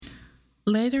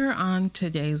Later on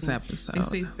today's episode, they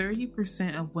say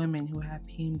 30% of women who have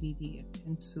PMDD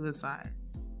attempt suicide.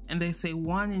 And they say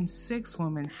 1 in 6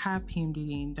 women have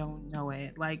PMDD and don't know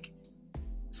it. Like,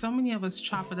 so many of us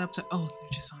chop it up to, oh,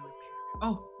 they're just on their period.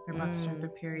 Oh, they're about to start their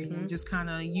period. And just kind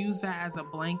of use that as a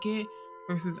blanket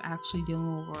versus actually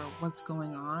dealing with what's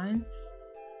going on.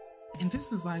 And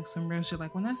this is like some real shit.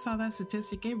 Like, when I saw that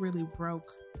statistic, it really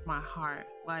broke my heart.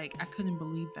 Like, I couldn't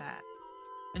believe that.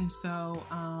 And so,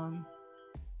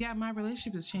 yeah, my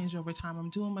relationship has changed over time. I'm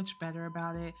doing much better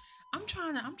about it. I'm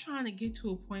trying to get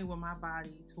to a point with my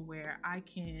body to where I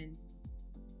can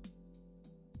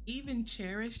even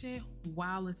cherish it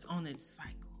while it's on its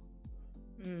cycle.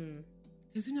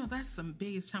 Because that's some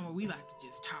biggest time where we like to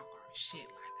just talk our shit.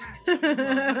 Like, God, you know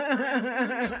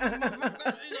what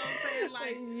I'm saying?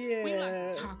 Like, we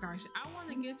like to talk our shit. I want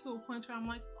to get to a point where I'm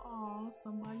like, oh,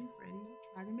 somebody's ready to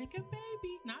try to make a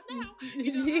baby. Not now.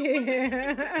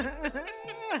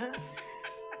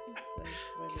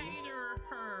 Cater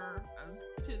her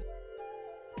to.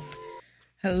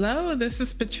 Hello, this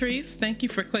is Patrice. Thank you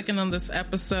for clicking on this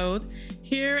episode.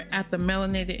 Here at the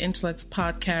Melanated Intellects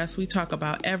podcast, we talk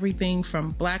about everything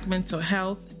from Black mental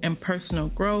health and personal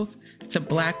growth to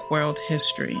Black world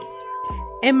history.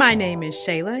 And my name is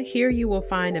Shayla. Here you will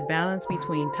find a balance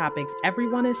between topics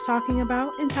everyone is talking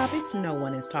about and topics no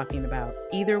one is talking about.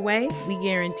 Either way, we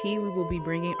guarantee we will be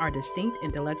bringing our distinct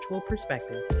intellectual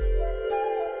perspective.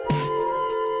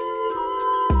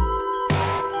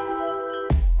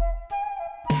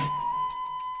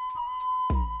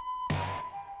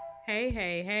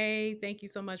 Hey. Thank you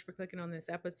so much for clicking on this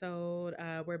episode.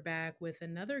 We're back with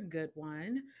another good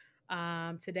one.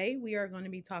 Today we are going to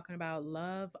be talking about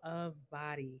love of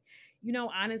body.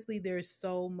 Honestly, there's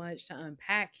so much to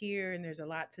unpack here and there's a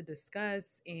lot to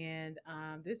discuss. And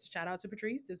this shout out to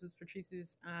Patrice. This was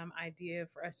Patrice's idea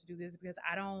for us to do this because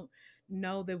I don't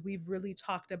know that we've really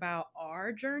talked about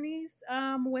our journeys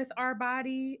with our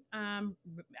body. I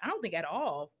don't think at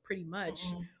all, pretty much.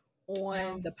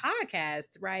 On the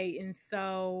podcast, right? And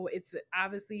so it's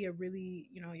obviously a really,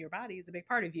 your body is a big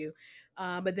part of you.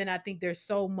 But then I think there's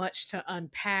so much to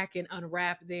unpack and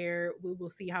unwrap there. We will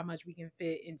see how much we can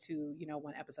fit into,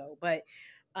 one episode. But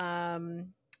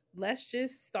let's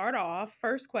just start off.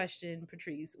 First question,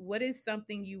 Patrice, what is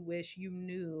something you wish you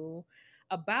knew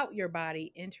about your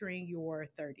body entering your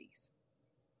 30s?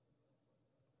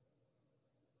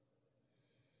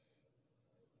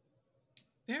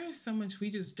 There is so much we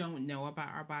just don't know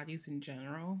about our bodies in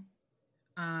general.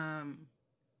 And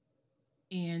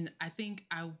I think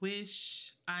I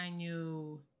wish I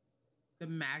knew the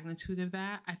magnitude of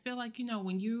that. I feel like,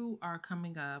 when you are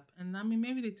coming up, and I mean,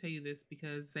 maybe they tell you this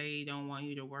because they don't want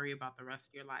you to worry about the rest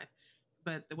of your life.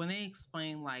 But when they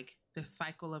explain like the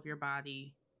cycle of your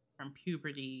body from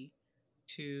puberty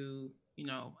to,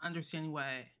 understanding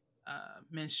what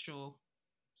menstrual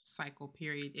cycle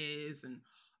period is and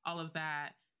all of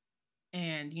that.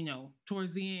 And,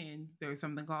 towards the end, there's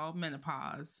something called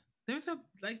menopause. That's a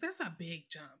big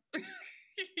jump.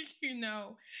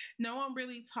 No one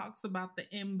really talks about the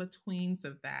in-betweens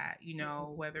of that,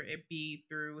 whether it be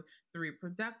through the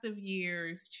reproductive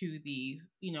years to the,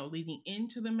 leading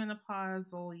into the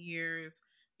menopausal years,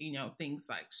 things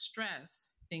like stress,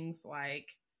 things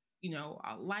like,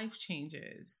 life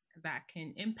changes that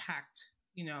can impact,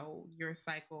 your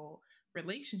cycle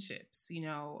relationships,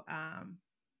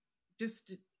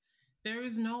 just there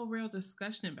is no real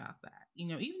discussion about that.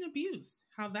 Even abuse,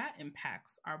 how that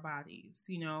impacts our bodies,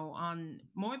 on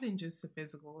more than just a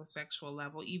physical or sexual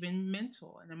level, even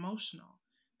mental and emotional.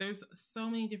 There's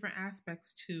so many different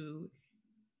aspects to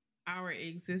our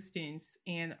existence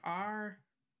and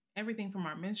everything from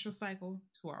our menstrual cycle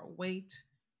to our weight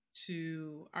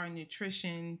to our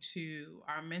nutrition to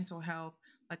our mental health.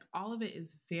 Like, all of it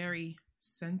is very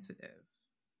sensitive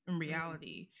in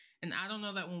reality. And I don't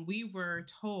know that when we were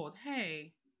told,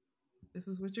 hey, this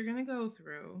is what you're going to go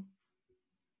through,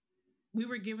 we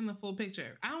were given the full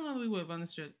picture. I don't know that we would have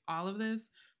understood all of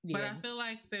this, but I feel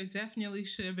like there definitely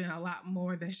should have been a lot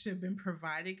more that should have been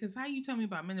provided. Because how you tell me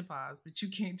about menopause, but you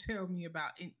can't tell me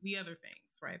about the other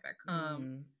things, right, that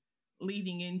come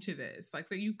leading into this. Like,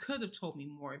 that you could have told me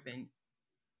more than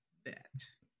that.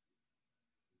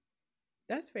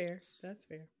 That's fair.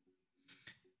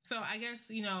 So I guess,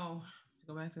 to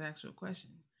go back to the actual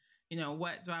question,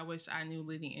 what do I wish I knew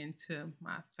leading into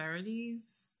my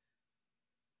 30s?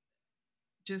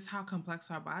 Just how complex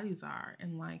our bodies are.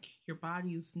 And like, your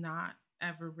body's not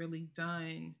ever really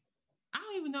done. I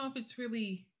don't even know if it's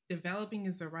really developing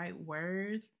is the right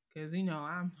word. Because,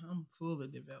 I'm fully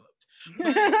developed.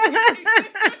 But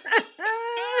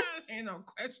ain't no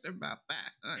question about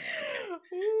that.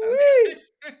 Okay.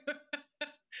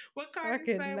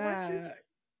 say what she said.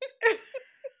 cannot.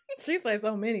 She said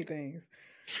so many things.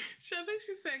 I think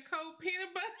she said cold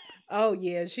peanut butter. Oh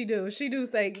yeah, she do. She do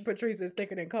say Patrice is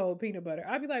thicker than cold peanut butter.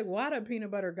 I'd be like, why the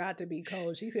peanut butter got to be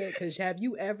cold? She said, because have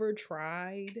you ever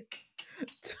tried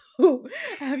to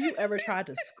have you ever tried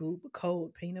to scoop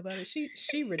cold peanut butter?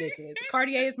 She ridiculous.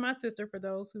 Cartier is my sister for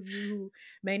those of you who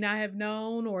may not have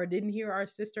known or didn't hear our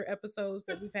sister episodes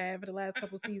that we've had for the last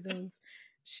couple seasons.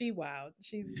 She wild.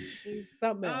 She's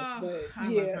something else. Oh, But I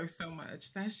love yeah. her so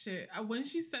much. That shit. When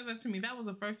she said that to me, that was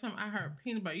the first time I heard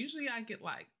peanut butter. Usually I get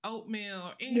like oatmeal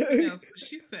or anything else, but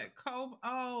she said cold.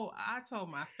 Oh, I told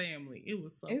my family. It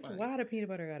was so It's funny. why the peanut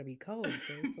butter gotta be cold,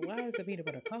 sis. Why is the peanut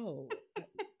butter cold?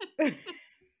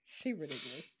 She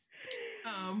ridiculous.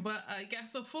 But yeah,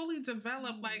 so fully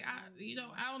developed, like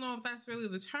I don't know if that's really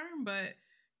the term, but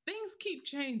things keep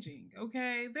changing.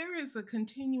 Okay, there is a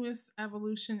continuous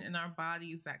evolution in our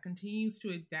bodies that continues to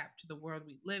adapt to the world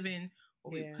we live in,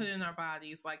 what we Yeah. put in our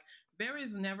bodies. Like there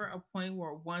is never a point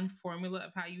where one formula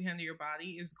of how you handle your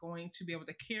body is going to be able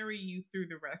to carry you through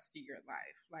the rest of your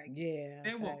life. Like Yeah,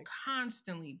 there will facts.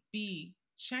 constantly be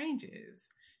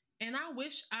changes. And I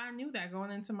wish I knew that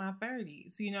going into my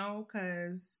 30s,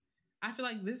 because I feel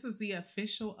like this is the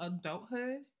official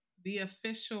adulthood, the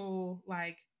official,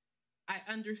 like, I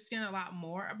understand a lot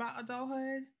more about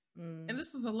adulthood. And Mm.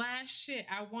 this is the last shit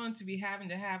I wanted to be having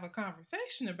to have a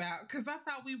conversation about because I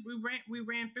thought we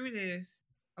ran through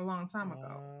this a long time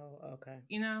ago, Oh, okay.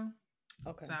 you know?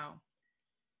 Okay. So,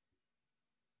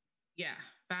 yeah,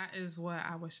 that is what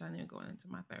I wish I knew going into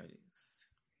my 30s.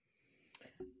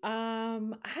 I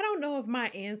don't know if my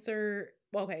answer,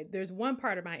 okay, there's one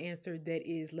part of my answer that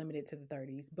is limited to the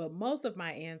 30s, but most of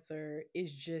my answer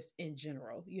is just in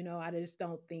general. I just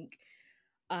don't think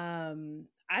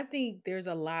I think there's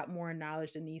a lot more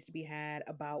knowledge that needs to be had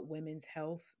about women's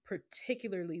health,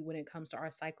 particularly when it comes to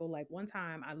our cycle. Like one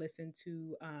time I listened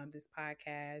to this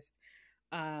podcast,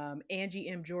 Angie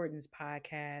M. Jordan's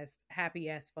podcast, Happy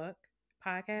as Fuck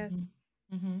podcast.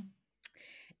 Mm-hmm. Mm-hmm.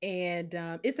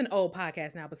 And it's an old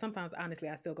podcast now, but sometimes honestly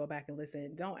I still go back and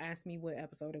listen. Don't ask me what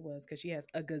episode it was because she has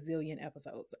a gazillion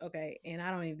episodes. Okay. And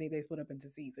I don't even think they split up into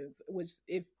seasons, which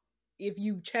if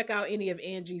you check out any of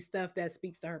Angie's stuff, that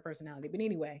speaks to her personality. But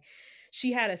anyway,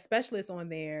 she had a specialist on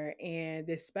there, and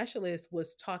this specialist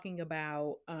was talking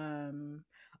about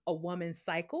a woman's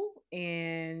cycle.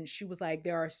 And she was like,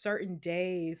 there are certain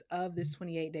days of this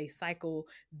 28-day cycle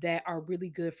that are really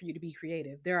good for you to be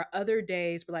creative. There are other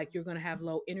days where like you're going to have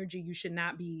low energy. You should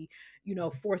not be,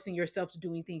 forcing yourself to do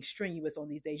anything strenuous on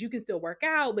these days. You can still work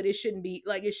out, but it shouldn't be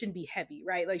heavy,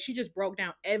 right? Like she just broke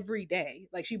down every day.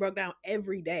 Like she broke down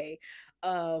every day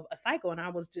of a cycle. And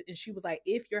she was like,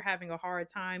 if you're having a hard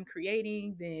time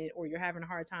creating, then, or you're having a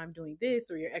hard time doing this,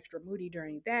 or you're extra moody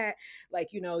during that, like,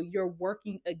 you're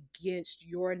working against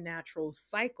your natural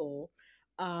cycle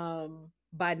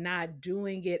by not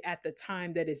doing it at the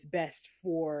time that is best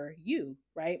for you,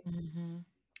 right? Mm-hmm.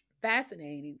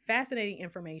 Fascinating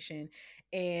information.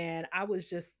 And I was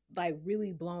just like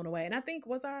really blown away. And I think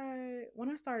when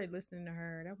I started listening to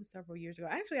her, that was several years ago.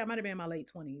 Actually, I might have been in my late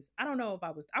 20s. I don't know if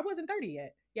I wasn't 30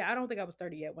 yet. Yeah, I don't think I was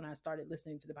 30 yet when I started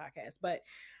listening to the podcast, but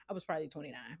I was probably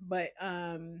 29. But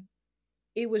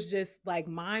it was just like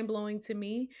mind blowing to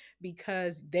me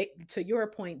because to your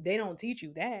point, they don't teach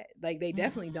you that. Like they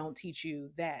definitely Mm-hmm. don't teach you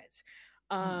that.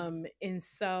 And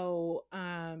so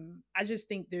I just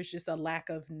think there's just a lack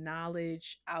of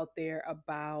knowledge out there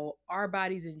about our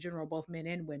bodies in general, both men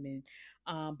and women,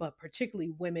 but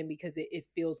particularly women because it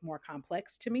feels more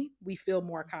complex to me. We feel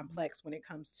more complex when it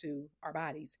comes to our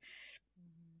bodies.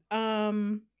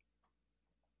 Um,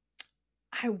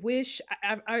 I wish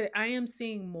I am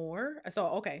seeing more. So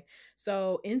okay,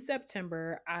 so in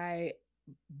September I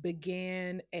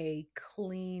began a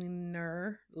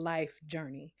cleaner life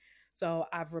journey. So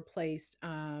I've replaced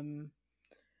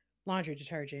laundry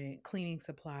detergent, cleaning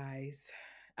supplies.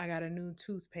 I got a new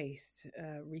toothpaste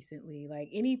recently. Like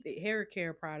any hair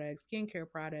care products, skincare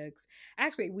products.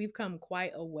 Actually, we've come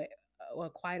quite a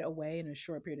way in a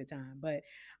short period of time. But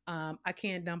I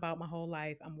can't dump out my whole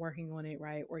life. I'm working on it.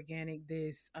 Right, organic.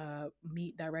 This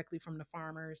meat directly from the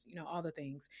farmers. All the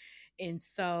things. And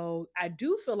so I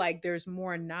do feel like there's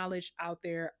more knowledge out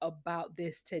there about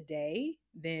this today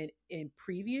than in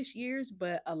previous years.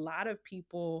 But a lot of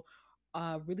people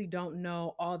really don't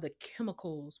know all the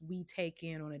chemicals we take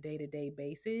in on a day-to-day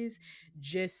basis,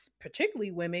 just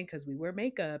particularly women because we wear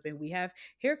makeup and we have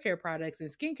hair care products and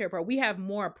skincare products. We have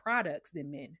more products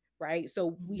than men, right?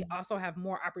 So we Mm-hmm. also have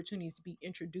more opportunities to be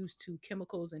introduced to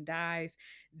chemicals and dyes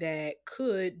that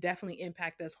could definitely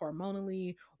impact us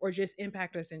hormonally or just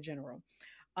impact us in general.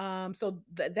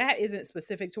 That isn't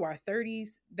specific to our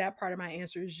 30s. That part of my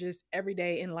answer is just every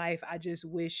day in life. I just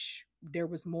wish there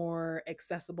was more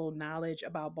accessible knowledge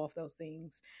about both those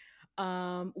things.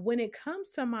 When it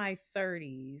comes to my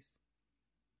 30s,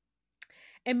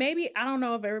 and maybe I don't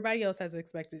know if everybody else has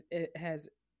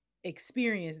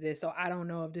experienced this, so I don't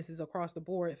know if this is across the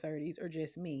board 30s or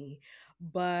just me,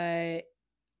 but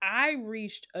I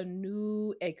reached a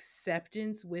new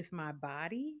acceptance with my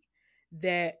body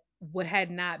that had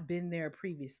not been there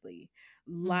previously.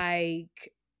 Mhm.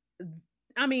 Like,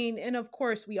 I mean, and of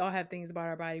course, we all have things about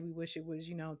our body we wish it was,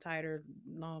 tighter,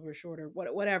 longer, shorter,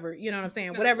 whatever. You know what I'm saying?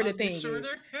 Not Whatever the longer, thing is, shorter.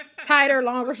 tighter,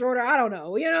 longer, shorter. I don't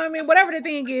know. You know what I mean? Whatever the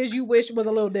thing is, you wish was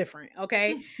a little different.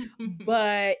 Okay,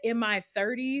 but in my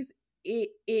 30s,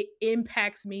 it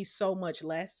impacts me so much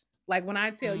less. Like when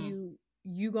I tell Mm, you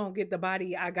you gonna get the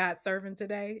body I got serving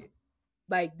today,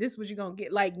 like this what you gonna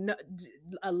get. Like no,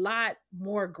 a lot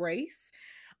more grace,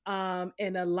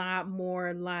 and a lot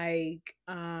more like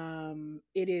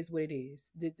it is what it is.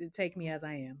 Take me as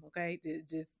I am, okay?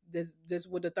 Just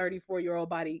with the 34-year-old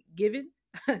body given.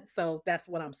 So that's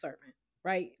what I'm serving,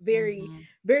 right? Very mhm.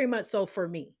 very much so for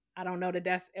me. I don't know that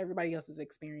that's everybody else's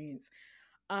experience.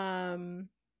 um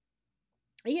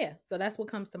yeah, so that's what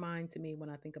comes to mind to me when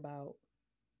I think about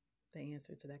the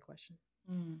answer to that question.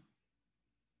 Mm.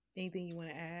 Anything you want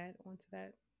to add onto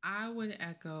that? I would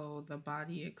echo the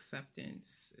body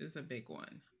acceptance is a big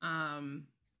one.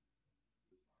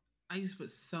 I used to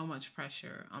put so much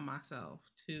pressure on myself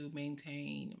to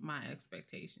maintain my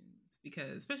expectations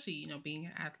because, especially, being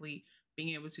an athlete,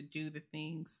 being able to do the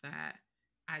things that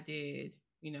I did,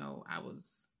 I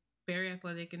was very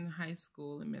athletic in high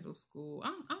school and middle school.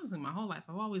 Honestly, my whole life,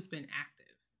 I've always been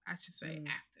active. I should say Mm,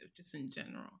 active, just in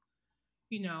general.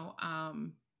 You know,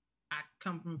 um, I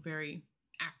come from a very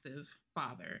active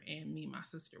father, and me and my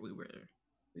sister, we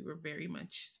were very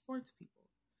much sports people.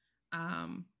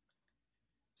 Um,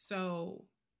 so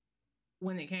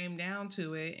when it came down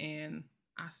to it and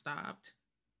I stopped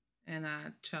and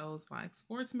I chose like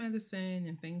sports medicine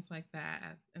and things like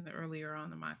that in the earlier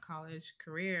on in my college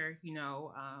career,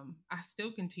 I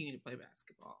still continue to play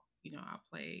basketball. I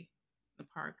play in the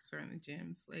parks or in the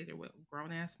gyms later with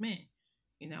grown ass men,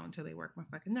 until they work my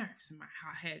fucking nerves and my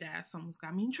hot-head ass almost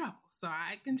got me in trouble. So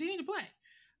I continue to play.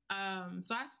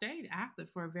 So I stayed active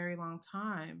for a very long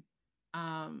time.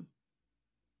 Um,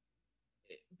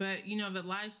 but the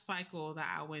life cycle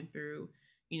that I went through,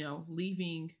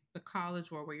 leaving the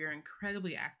college where you're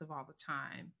incredibly active all the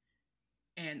time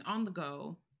and on the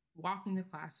go, walking to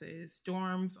classes,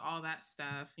 dorms, all that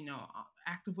stuff,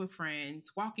 active with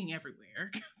friends, walking everywhere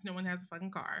because no one has a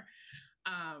fucking car,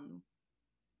 um,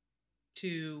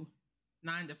 to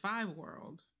 9 to 5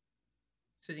 world,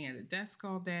 sitting at a desk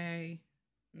all day,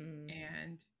 mm,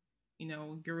 and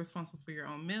you're responsible for your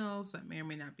own meals that may or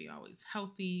may not be always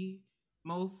healthy.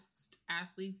 Most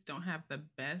athletes don't have the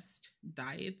best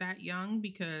diet that young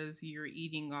because you're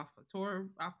eating off the tour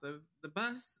off the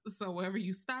bus, so wherever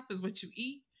you stop is what you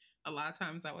eat. A lot of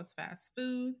times that was fast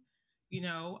food,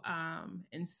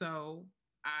 and so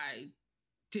I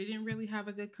didn't really have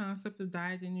a good concept of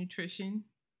diet and nutrition.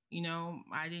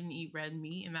 I didn't eat red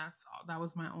meat, and that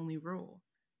was my only rule: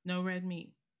 no red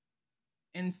meat.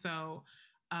 And so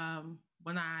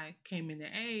when I came into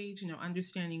age,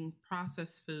 understanding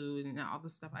processed food and all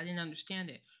this stuff, I didn't understand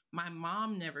it. My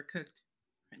mom never cooked,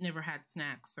 never had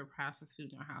snacks or processed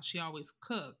food in her house. She always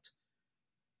cooked,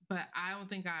 but I don't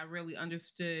think I really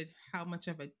understood how much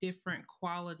of a different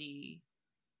quality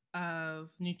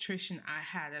of nutrition I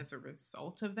had as a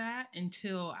result of that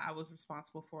until I was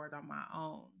responsible for it on my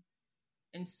own.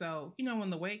 And so, when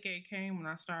the weight gain came, when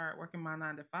I started working my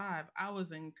 9 to 5, I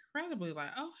was incredibly like,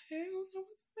 oh, hell no,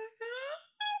 what the fuck?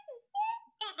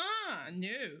 No.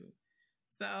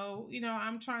 So,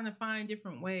 I'm trying to find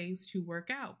different ways to work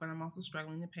out, but I'm also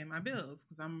struggling to pay my bills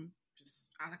because I'm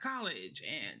just out of college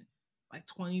and like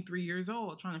 23 years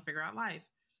old trying to figure out life.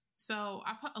 So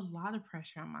I put a lot of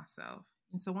pressure on myself.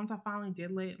 And so once I finally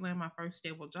did land my first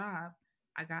stable job,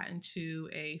 I got into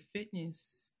a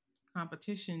fitness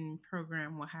competition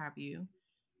program, what have you,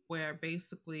 where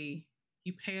basically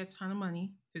you pay a ton of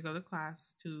money to go to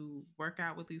class to work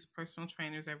out with these personal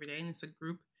trainers every day. And it's a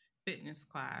group fitness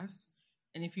class.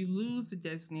 And if you lose the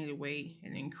designated weight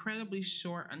in an incredibly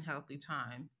short, unhealthy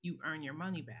time, you earn your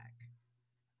money back.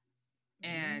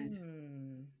 And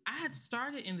mm, I had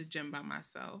started in the gym by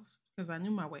myself because I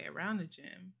knew my way around the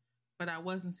gym, but I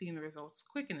wasn't seeing the results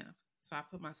quick enough. So I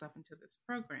put myself into this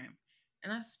program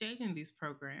and I stayed in these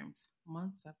programs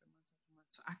months after months after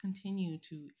months. So I continued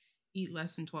to eat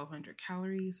less than 1,200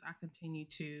 calories. I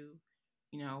continued to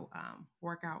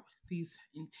work out these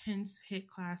intense hit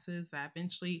classes. I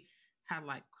eventually had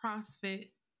like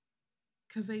CrossFit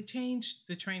because they changed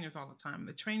the trainers all the time.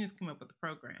 The trainers came up with the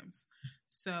programs.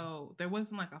 So there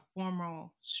wasn't like a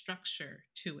formal structure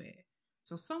to it.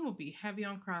 So some would be heavy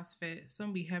on CrossFit, some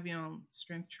would be heavy on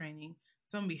strength training,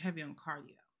 some would be heavy on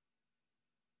cardio.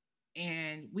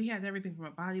 And we had everything from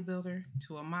a bodybuilder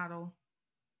to a model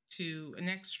to an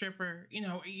ex stripper,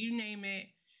 you name it.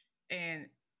 And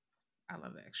I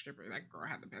love the ex stripper. That girl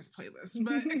had the best playlist.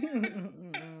 But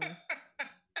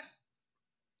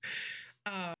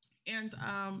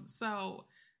so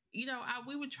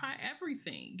we would try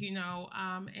everything,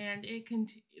 and it can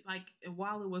like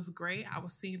while it was great, I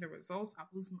was seeing the results. I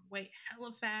was losing weight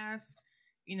hella fast,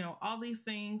 all these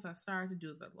things. I started to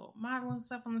do the little modeling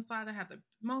stuff on the side. I had the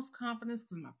most confidence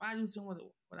because my body was doing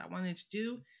what I wanted to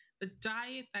do. The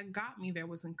diet that got me there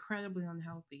was incredibly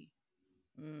unhealthy.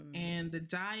 And the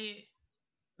diet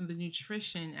and the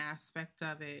nutrition aspect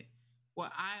of it,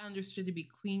 what I understood to be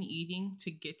clean eating to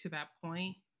get to that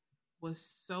point, was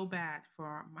so bad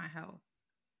for my health.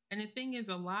 And the thing is,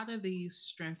 a lot of these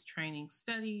strength training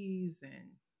studies and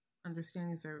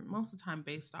understandings are most of the time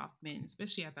based off men,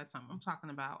 especially at that time. I'm talking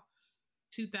about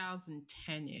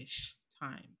 2010-ish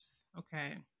times.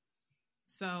 Okay.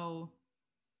 So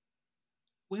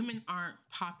women aren't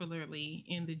popularly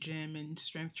in the gym and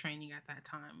strength training at that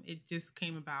time. It just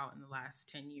came about in the last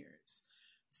 10 years.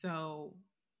 So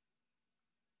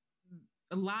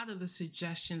a lot of the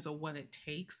suggestions of what it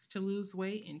takes to lose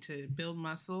weight and to build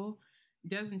muscle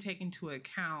doesn't take into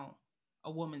account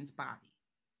a woman's body.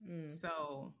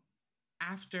 So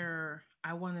after,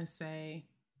 I want to say,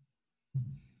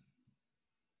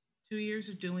 2 years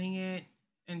of doing it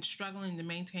and struggling to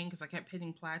maintain because I kept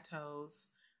hitting plateaus,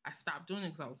 I stopped doing it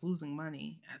because I was losing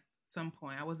money at some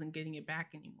point. I wasn't getting it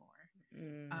back anymore.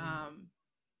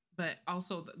 But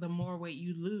also, the more weight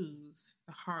you lose,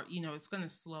 the heart, it's going to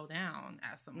slow down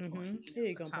at some point.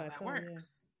 That's how that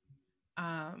works.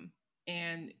 Yeah.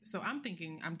 And so I'm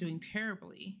thinking I'm doing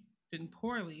terribly, doing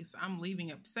poorly. So I'm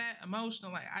leaving upset,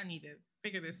 emotional, like I need to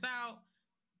figure this out.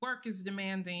 Work is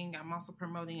demanding. I'm also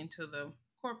promoting into the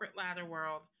corporate ladder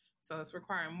world. So it's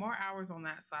requiring more hours on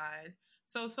that side.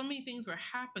 So many things were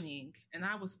happening, and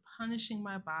I was punishing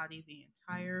my body the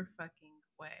entire fucking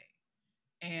way.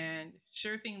 And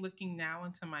sure thing, looking now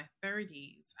into my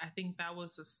 30s, I think that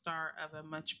was the start of a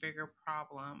much bigger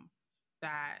problem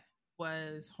that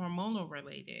was hormonal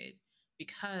related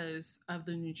because of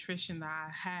the nutrition that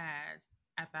I had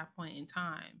at that point in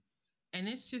time. And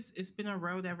it's been a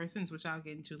road ever since, which I'll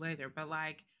get into later. But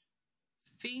like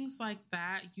things like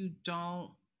that, you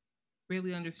don't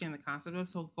really understand the concept of.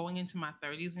 So going into my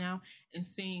 30s now and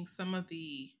seeing some of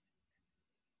the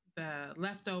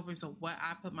leftovers of what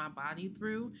I put my body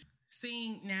through,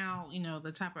 seeing now,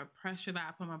 the type of pressure that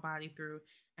I put my body through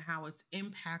and how it's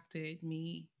impacted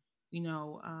me,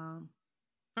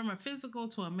 from a physical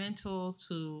to a mental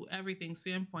to everything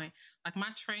standpoint. Like my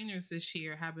trainers this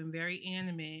year have been very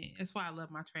animate. That's why I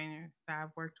love my trainer that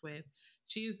I've worked with.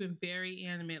 She has been very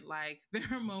animate. Like there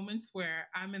are moments where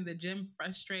I'm in the gym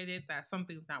frustrated that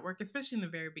something's not working, especially in the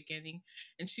very beginning.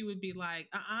 And she would be like,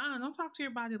 don't talk to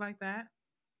your body like that.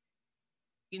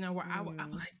 Where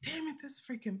I'm like, damn it, this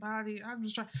freaking body. I'm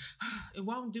just trying, it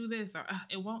won't do this, or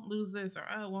it won't lose this, or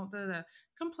it won't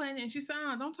complain. And she said,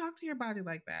 don't talk to your body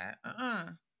like that.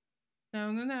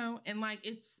 No. And like,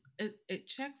 it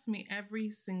checks me every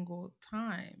single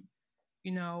time,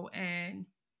 and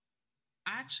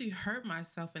I actually hurt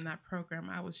myself in that program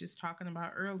I was just talking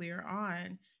about earlier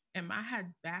on. And I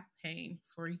had back pain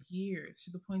for years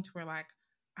to the point where like,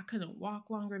 I couldn't walk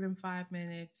longer than 5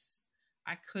 minutes.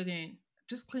 I couldn't,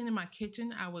 just cleaning my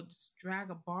kitchen, I would just drag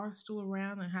a bar stool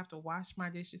around and have to wash my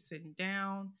dishes sitting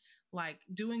down. Like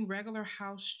doing regular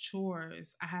house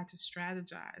chores, I had to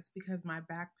strategize because my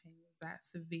back pain was that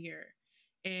severe.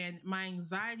 And my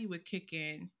anxiety would kick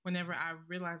in whenever I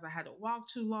realized I had to walk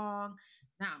too long.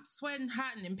 Now I'm sweating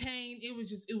hot and in pain. It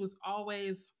was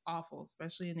always awful,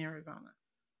 especially in Arizona.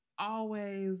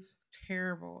 Always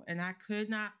terrible. And I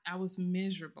was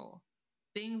miserable.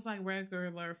 Things like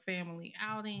regular family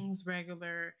outings,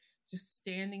 regular just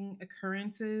standing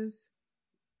occurrences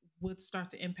would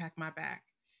start to impact my back.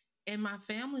 And my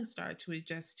family started to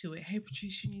adjust to it. Hey,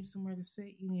 Patrice, you need somewhere to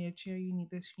sit. You need a chair. You need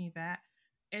this. You need that.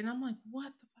 And I'm like,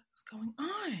 what the fuck is going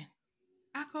on?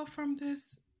 I go from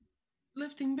this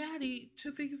lifting baddie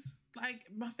to these, like,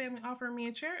 my family offering me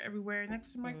a chair everywhere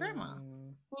next to my grandma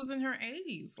who's in her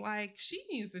 80s. Like, she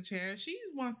needs a chair. She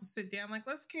wants to sit down. Like,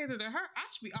 let's cater to her. I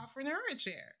should be offering her a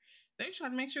chair. They're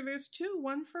trying to make sure there's two,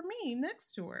 one for me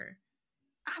next to her.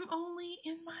 I'm only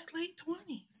in my late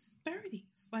 20s,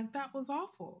 30s. Like, that was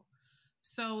awful.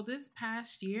 So, this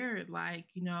past year, like,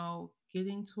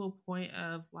 getting to a point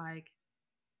of like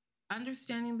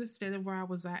understanding the state of where I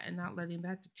was at and not letting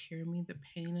that deter me, the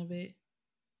pain of it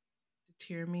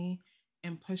deter me,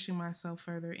 and pushing myself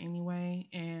further anyway,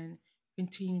 and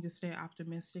continue to stay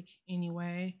optimistic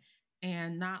anyway,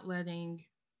 and not letting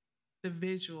the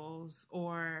visuals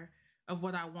or of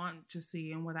what I want to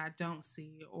see and what I don't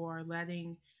see, or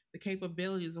letting the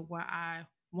capabilities of what I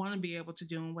want to be able to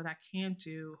do and what I can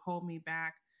do hold me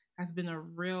back, has been a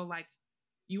real, like,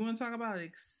 you want to talk about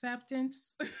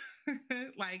acceptance?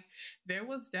 Like, there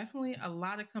was definitely a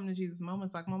lot of come to Jesus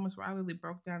moments, like moments where I really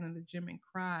broke down in the gym and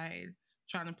cried,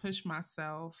 trying to push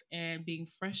myself and being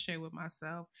frustrated with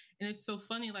myself. And it's so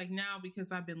funny, like now,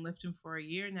 because I've been lifting for a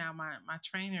year now, my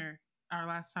trainer, our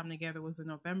last time together was in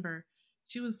November.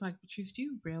 She was like, Patrice, do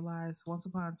you realize once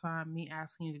upon a time, me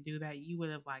asking you to do that, you would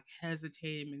have like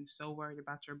hesitated and been so worried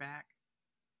about your back.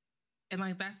 And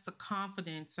like, that's the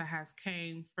confidence that has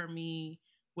came for me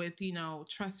with,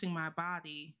 trusting my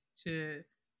body to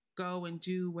go and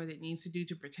do what it needs to do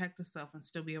to protect itself and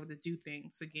still be able to do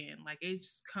things again. Like, it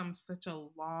just comes such a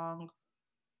long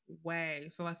way.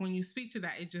 So like, when you speak to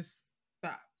that, it just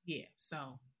yeah.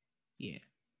 So yeah.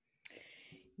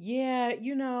 Yeah,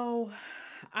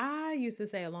 I used to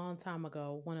say a long time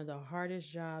ago, one of the hardest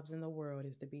jobs in the world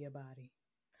is to be a body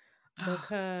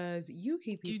because you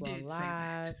keep You people did say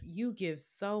that. alive, you give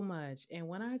so much. And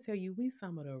when I tell you, we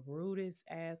some of the rudest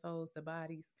assholes to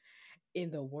bodies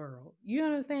in the world. You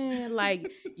understand? Like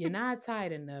you're not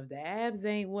tight enough. The abs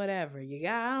ain't whatever. You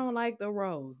got I don't like the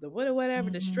rolls. The whatever.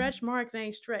 The Mm-hmm. stretch marks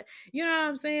ain't stretch. You know what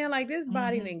I'm saying? Like this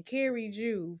body Mm-hmm. then carried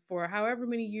you for however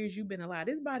many years you've been alive.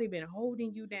 This body been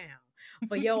holding you down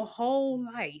for your whole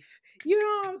life. You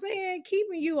know what I'm saying?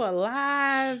 Keeping you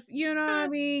alive, you know what I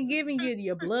mean? Giving you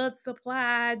your blood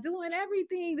supply, doing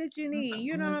everything that you Not the need.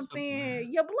 You know what blood I'm supply. saying?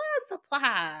 Your blood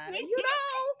supply,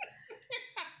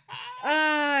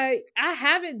 I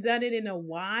haven't done it in a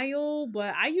while,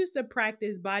 but I used to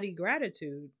practice body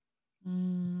gratitude.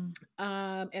 Mm,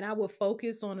 And I would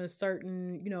focus on a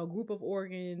certain, group of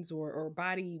organs or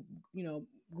body,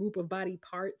 group of body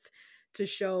parts to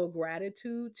show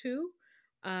gratitude to.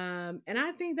 And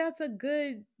I think that's a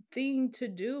good thing to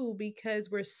do because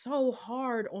we're so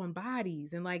hard on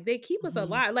bodies and like they keep us mhm,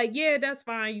 alive. Like, yeah, that's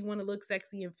fine. You want to look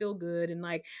sexy and feel good. And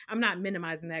like, I'm not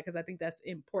minimizing that because I think that's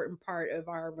an important part of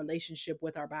our relationship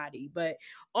with our body. But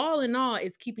all in all,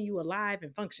 it's keeping you alive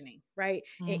and functioning, right?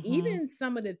 And mhm, even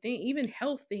some of the things, even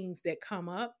health things that come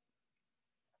up,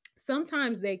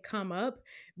 sometimes they come up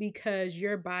because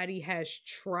your body has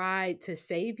tried to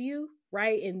save you,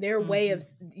 right? And their way of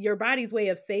mhm, your body's way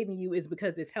of saving you is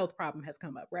because this health problem has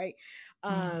come up, right?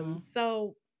 mhm.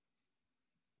 So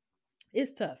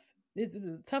it's tough. It's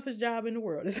the toughest job in the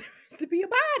world is to be a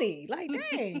body. Like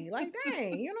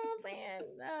dang, you know what I'm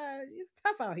saying? It's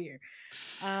tough out here.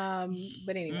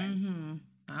 But anyway, Mhm.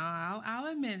 I'll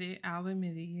admit it. I'll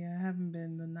admit it. Yeah, I haven't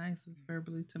been the nicest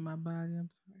verbally to my body. I'm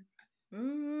sorry.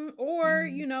 Or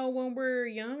Mm, when we're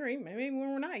young, or maybe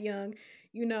when we're not young,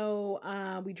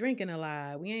 we drinking a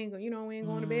lot. We ain't, we ain't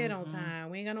going to bed on mhm. time.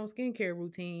 We ain't got no skincare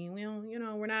routine. We don't,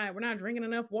 we're not drinking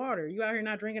enough water. You out here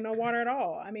not drinking no water at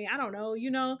all. I mean, I don't know.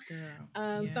 Girl,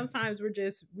 yes. Sometimes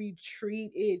we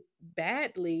treat it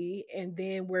badly, and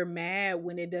then we're mad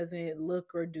when it doesn't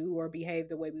look or do or behave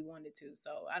the way we want it to.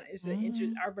 So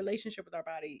Mhm, our relationship with our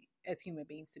body as human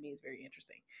beings to me is very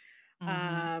interesting.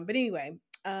 mhm. But anyway,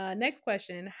 next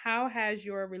question. How has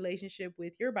your relationship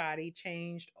with your body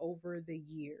changed over the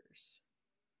years?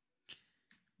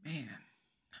 Man,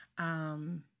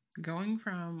 um, going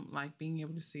from like being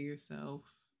able to see yourself,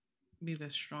 be the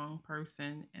strong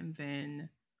person, and then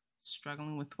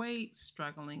struggling with weight,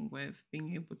 struggling with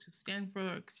being able to stand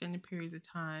for extended periods of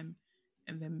time,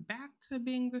 and then back to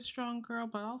being the strong girl,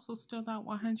 but also still not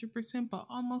 100%, but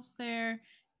almost there,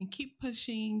 and keep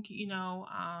pushing.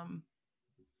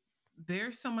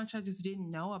 There's so much I just didn't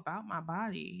know about my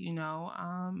body.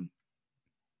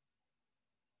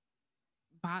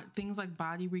 Things like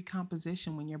body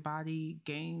recomposition, when your body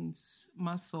gains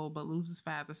muscle but loses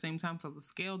fat at the same time, so the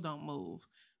scale don't move.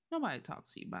 Nobody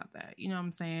talks to you about that. You know what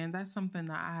I'm saying? That's something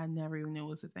that I never even knew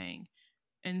was a thing.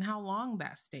 And how long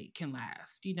that state can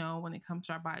last, when it comes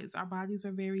to our bodies. Our bodies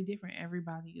are very different.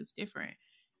 Everybody is different.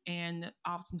 And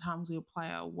oftentimes we apply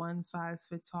a one size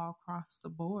fits all across the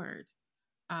board.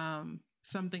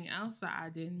 Something else that I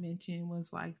didn't mention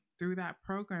was like through that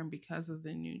program, because of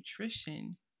the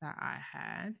nutrition that I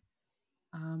had,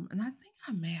 and I think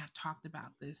I may have talked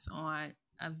about this on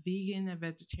a vegan, a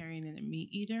vegetarian, and a meat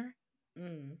eater.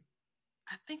 Mm.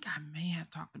 I think I may have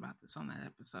talked about this on that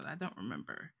episode. I don't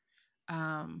remember.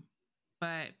 Um,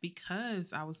 but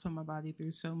because I was putting my body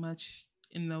through so much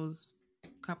in those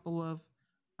couple of,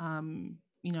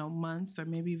 months or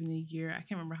maybe even a year, I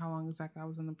can't remember how long exactly I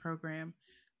was in the program.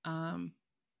 Um,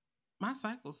 my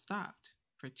cycle stopped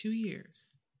for 2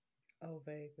 years. Oh,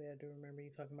 vaguely, I do remember you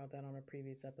talking about that on a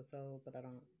previous episode, but I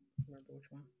don't remember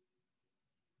which one.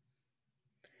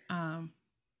 Um,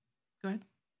 Go ahead.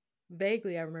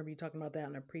 Vaguely, I remember you talking about that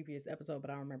on a previous episode, but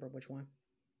I don't remember which one.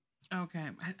 Okay,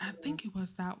 I Mm. think it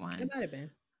was that It one. might have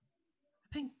been. I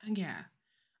think, yeah.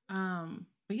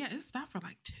 But yeah, it stopped for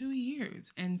like 2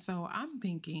 years. And so I'm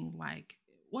thinking, like,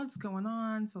 what's going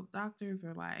on? So doctors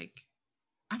are like,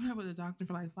 I met with a doctor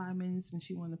for like 5 minutes and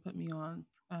she wanted to put me on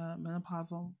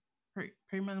perimenopausal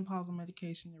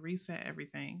medication to reset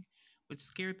everything, which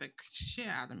scared the shit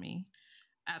out of me.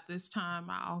 At this time,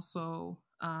 I also,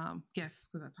 yes,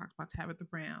 because I talked about Tabitha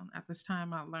Brown. At this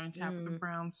time, I learned Tabitha Mm.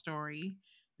 Brown's story.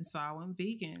 And so I went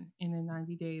vegan. And in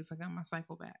 90 days, I got my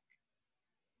cycle back.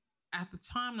 At the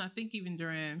time, and I think even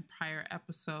during prior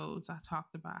episodes, I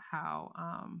talked about how,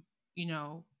 you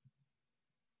know,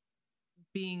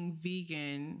 being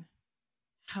vegan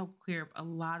helped clear up a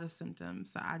lot of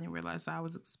symptoms that I didn't realize I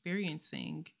was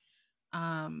experiencing,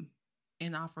 um,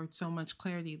 and offered so much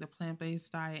clarity, the plant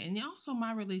based diet, and also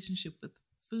my relationship with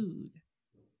food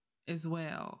as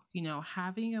well.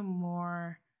 Having a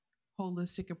more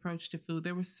holistic approach to food.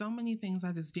 There were so many things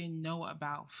I just didn't know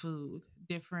about food,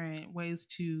 different ways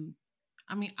to.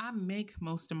 I mean, I make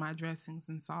most of my dressings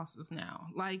and sauces now.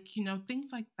 Like, things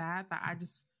like that I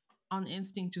just on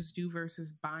instinct just do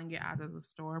versus buying it out of the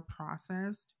store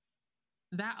processed.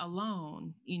 That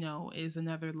alone, is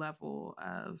another level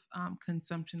of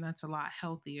consumption that's a lot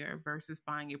healthier versus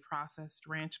buying a processed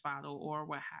ranch bottle or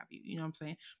what have you. You know what I'm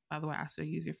saying? By the way, I still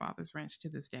use your father's ranch to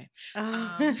this day.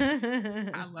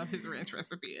 I love his ranch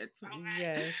recipe. It's so good.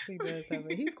 Yes, he does have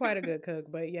a. He's quite a good cook,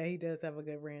 but yeah, he does have a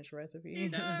good ranch He recipe.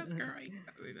 does, girl. He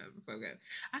does. It's so good.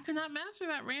 I could not master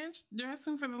that ranch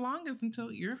dressing for the longest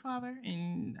until your father,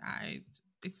 and I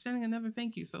extending another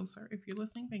thank you. So, sir, if you're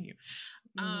listening, thank you.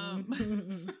 So,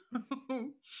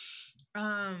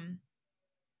 um,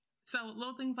 so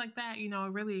little things like that, it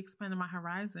really expanded my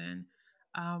horizon.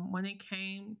 When it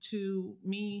came to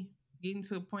me getting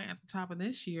to a point at the top of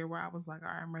this year where I was like, all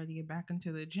right, I'm ready to get back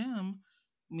into the gym.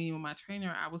 Me and my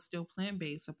trainer, I was still plant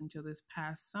based up until this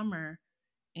past summer,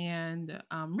 and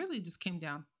really just came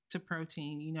down to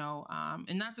protein,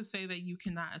 and not to say that you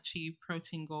cannot achieve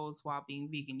protein goals while being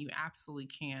vegan. You absolutely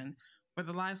can. For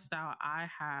the lifestyle I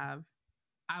have,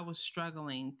 I was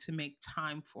struggling to make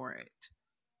time for it.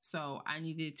 So I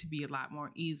needed it to be a lot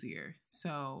more easier.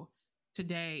 So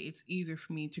today it's easier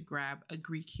for me to grab a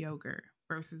Greek yogurt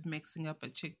versus mixing up a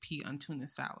chickpea on tuna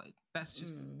salad. That's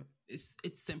just it's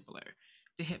simpler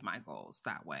to hit my goals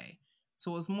that way.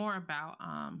 So it's more about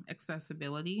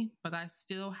accessibility, but I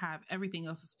still have everything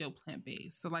else is still plant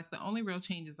based. So like the only real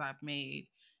changes I've made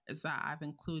is that I've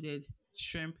included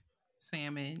shrimp,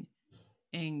 salmon,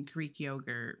 and Greek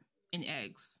yogurt and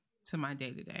eggs to my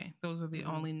day to day. Those are the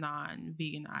only non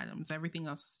vegan items. Everything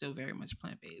else is still very much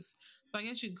plant based. So I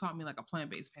guess you could call me like a plant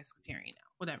based pescatarian now,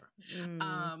 whatever.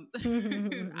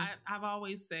 I've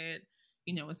always said,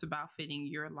 it's about fitting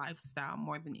your lifestyle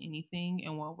more than anything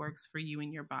and what works for you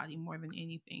and your body more than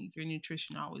anything. Your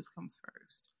nutrition always comes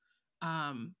first.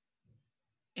 Um,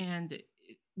 and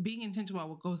being intentional about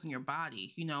what goes in your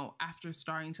body, after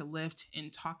starting to lift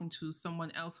and talking to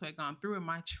someone else who had gone through it,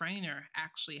 my trainer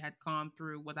actually had gone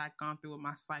through what I'd gone through with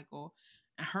my cycle,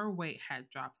 and her weight had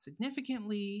dropped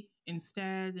significantly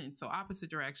instead. And so, opposite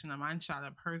direction, mine shot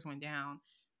up, hers went down.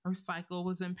 Her cycle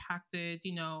was impacted,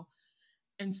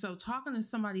 and so, talking to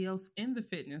somebody else in the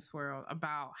fitness world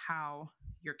about how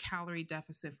your calorie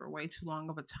deficit for way too long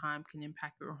of a time can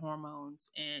impact your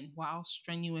hormones, and while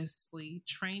strenuously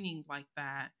training like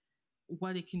that,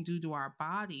 what it can do to our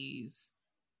bodies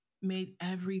made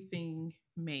everything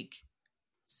make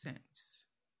sense.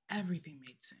 Everything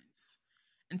made sense.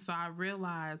 And so I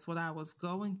realized what I was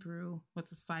going through with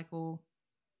the cycle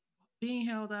being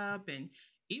held up, and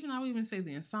even I would even say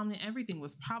the insomnia, everything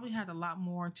was probably had a lot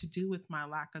more to do with my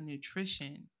lack of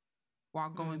nutrition while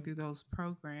going through those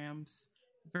programs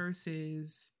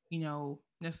versus,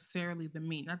 necessarily the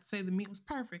meat. Not to say the meat was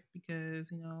perfect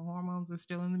because, hormones are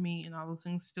still in the meat and all those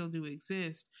things still do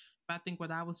exist. But I think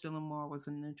what I was dealing more was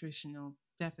a nutritional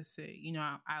deficit.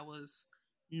 I was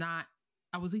not,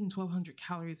 I was eating 1,200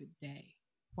 calories a day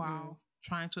while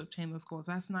trying to obtain those goals.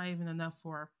 That's not even enough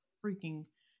for a freaking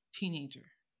teenager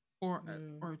or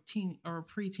a teen or a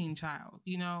preteen child,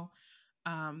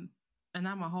 um, and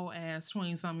I'm a whole ass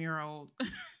 20-some-year-old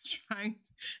trying,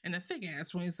 and a thick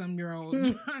ass 20-some-year-old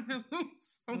trying to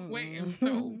lose some weight and throw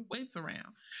Mm. weights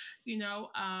around, you know.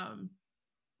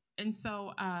 And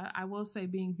so I will say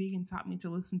being vegan taught me to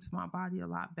listen to my body a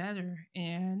lot better.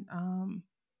 And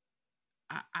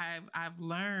I've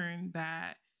learned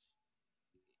that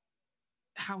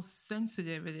how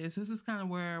sensitive it is. This is kind of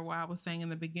where what I was saying in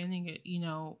the beginning,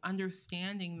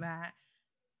 understanding that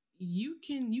you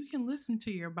can listen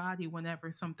to your body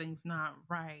whenever something's not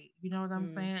right. You know what I'm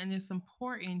saying? And it's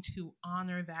important to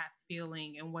honor that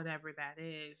feeling and whatever that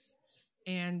is,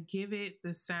 and give it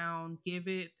the sound, give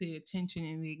it the attention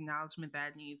and the acknowledgement that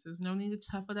it needs. There's no need to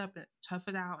tough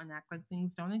it out and act like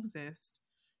things don't exist.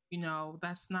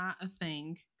 That's not a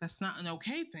thing. That's not an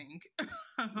okay thing.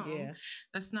 Yeah.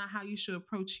 That's not how you should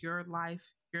approach your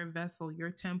life, your vessel,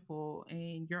 your temple,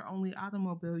 and your only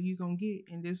automobile you're going to get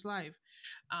in this life.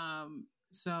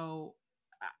 So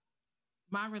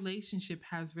my relationship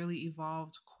has really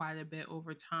evolved quite a bit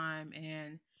over time.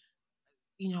 And,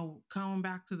 coming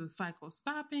back to the cycle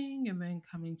stopping and then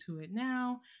coming to it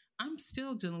now, I'm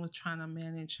still dealing with trying to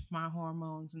manage my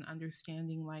hormones and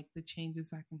understanding like the changes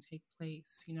that can take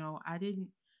place.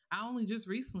 I only just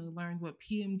recently learned what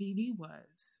PMDD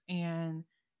was, and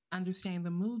understanding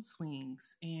the mood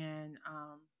swings, and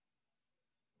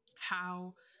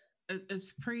how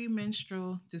it's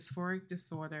premenstrual dysphoric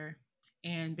disorder,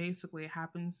 and basically it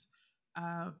happens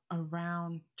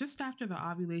around just after the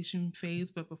ovulation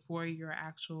phase, but before your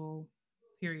actual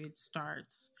period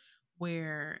starts,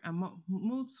 where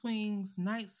mood swings,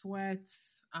 night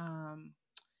sweats,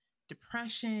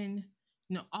 depression,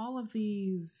 all of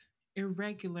these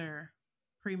irregular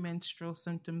premenstrual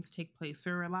symptoms take place.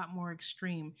 They're a lot more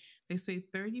extreme. They say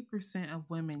 30% of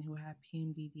women who have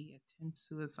PMDD attempt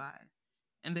suicide.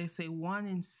 And they say 1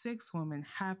 in 6 women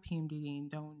have PMDD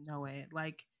and don't know it.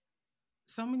 Like,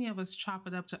 so many of us chop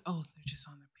it up to, oh, they're just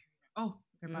on their period. Oh,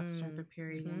 they're about to start their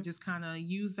period, Mm-hmm. and just kind of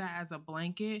use that as a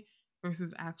blanket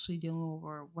versus actually dealing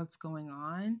over what's going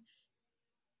on.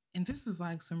 And this is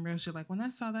like some real shit. Like, when I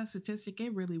saw that statistic,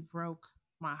 it really broke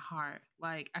my heart.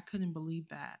 Like, I couldn't believe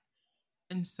that.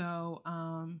 And so,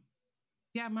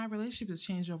 yeah, my relationship has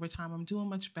changed over time. I'm doing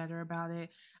much better about it.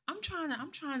 I'm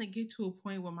trying to get to a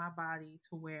point with my body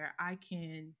to where I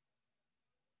can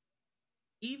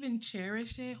even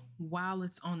cherish it while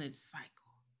it's on its cycle.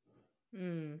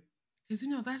 Mm. Because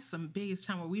that's some biggest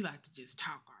time where we like to just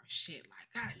talk our shit. Like,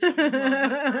 God damn,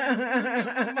 that motherfucker burns. This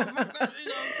damn motherfucker, you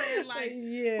know what I'm saying? Like,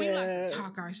 we like to Yeah.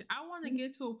 talk our shit. I want to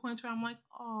get to a point where I'm like,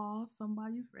 oh,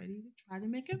 somebody's ready to try to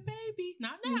make a baby.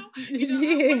 Not now.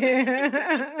 Yeah.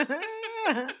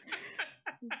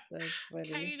 That's funny.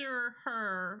 Cater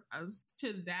her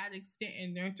to that extent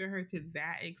and nurture her to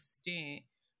that extent,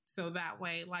 so that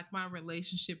way, like, my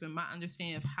relationship and my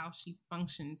understanding of how she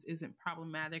functions isn't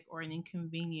problematic or an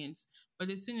inconvenience, but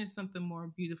it's seen as something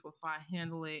more beautiful, so I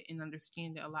handle it and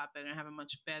understand it a lot better and have a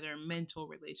much better mental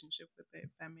relationship with it,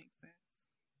 if that makes sense.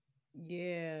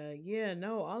 Yeah, yeah,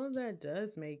 no, all of that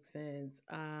does make sense.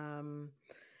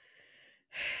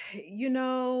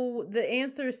 The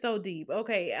answer is so deep.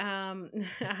 Okay,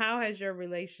 how has your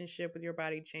relationship with your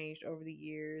body changed over the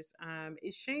years?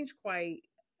 It's changed quite.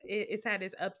 It's had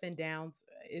its ups and downs.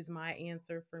 Is my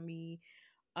answer for me.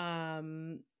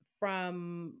 Um,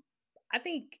 from I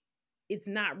think it's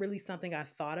not really something I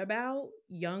thought about.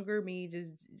 Younger me,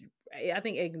 just I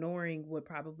think ignoring would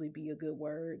probably be a good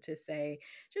word to say.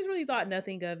 Just really thought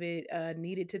nothing of it.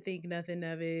 Needed to think nothing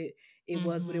of it. It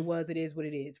was what it Mm-hmm. was. It is what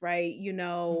it is, right?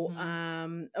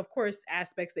 Mm-hmm. Of course,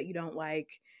 aspects that you don't like,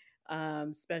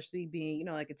 especially being,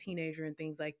 like a teenager and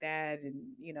things like that, and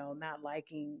not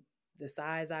liking the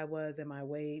size I was and my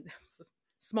weight.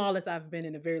 Smallest I've been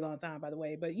in a very long time, by the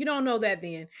way. But you don't know that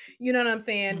then. You know what I'm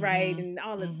saying, right? Mm-hmm. And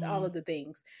all Mm-hmm. of the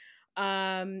things.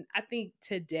 I think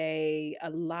today a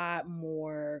lot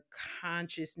more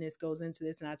consciousness goes into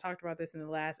this, and I talked about this in the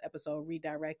last episode.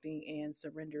 Redirecting and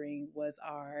surrendering was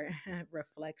our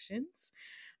reflections,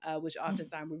 which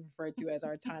oftentimes we refer to as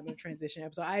our time of transition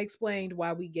episode. I explained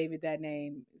why we gave it that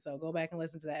name, so go back and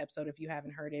listen to that episode if you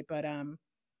haven't heard it. But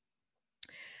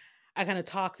I kind of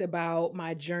talked about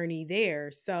my journey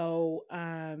there. So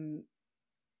I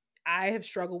have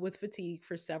struggled with fatigue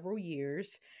for several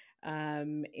years,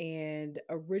 and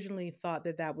originally thought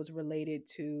that that was related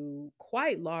to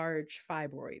quite large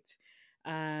fibroids.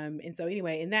 And so,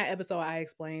 anyway, in that episode, I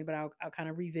explained, but I'll kind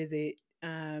of revisit.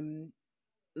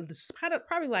 This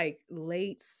probably like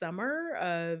late summer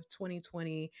of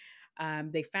 2020.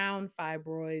 They found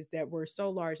fibroids that were so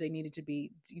large they needed to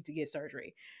get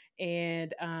surgery.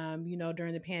 And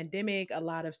during the pandemic, a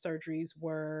lot of surgeries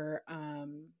were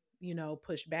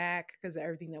pushed back because of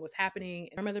everything that was happening.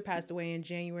 My mother passed away in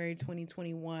January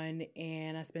 2021,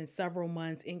 and I spent several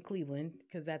months in Cleveland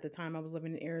because at the time I was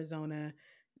living in Arizona.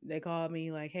 They called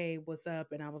me like, "Hey, what's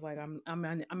up?" And I was like, I'm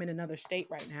in another state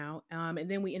right now." And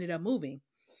then we ended up moving.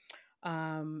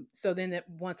 So then that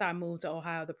once I moved to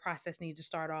Ohio, the process needed to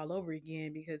start all over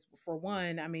again because for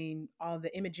one, I mean, all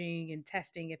the imaging and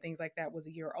testing and things like that was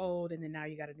a year old, and then now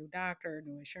you got a new doctor,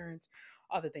 new insurance,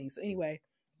 all the things. So anyway,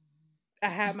 I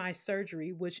had my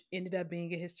surgery, which ended up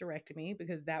being a hysterectomy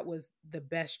because that was the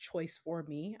best choice for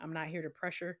me. I'm not here to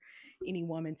pressure any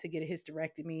woman to get a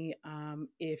hysterectomy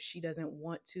if she doesn't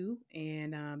want to.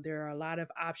 And there are a lot of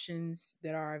options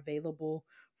that are available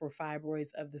for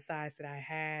fibroids of the size that I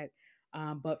had.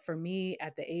 But for me,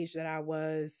 at the age that I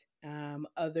was,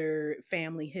 other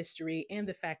family history, and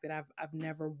the fact that I've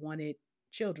never wanted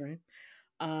children,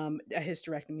 a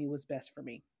hysterectomy was best for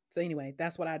me. So anyway,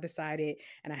 that's what I decided,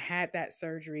 and I had that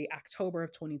surgery October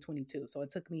of 2022. So it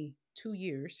took me 2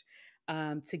 years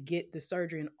to get the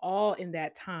surgery, and all in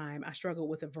that time, I struggled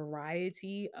with a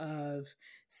variety of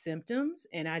symptoms,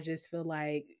 and I just feel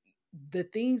like the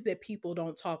things that people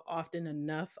don't talk often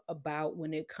enough about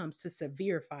when it comes to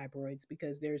severe fibroids,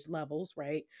 because there's levels,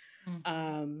 right? Mhm.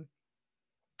 Um,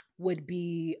 would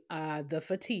be the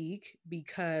fatigue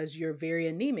because you're very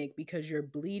anemic because you're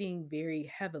bleeding very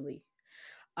heavily.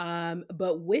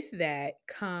 But with that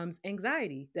comes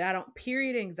anxiety. That I don't.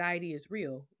 Period anxiety is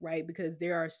real, right? Because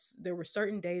there were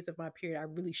certain days of my period I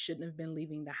really shouldn't have been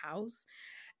leaving the house,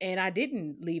 and I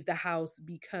didn't leave the house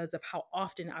because of how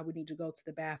often I would need to go to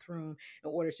the bathroom in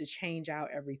order to change out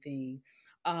everything.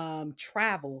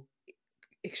 Travel,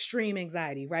 extreme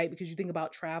anxiety, right? Because you think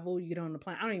about travel, you get on the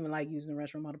plane. I don't even like using the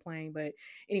restroom on the plane, but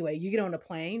anyway, you get on the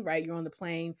plane, right? You're on the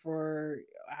plane for,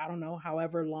 I don't know,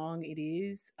 however long it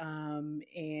is,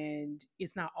 and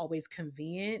it's not always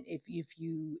convenient. If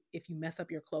you mess up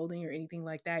your clothing or anything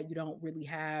like that, you don't really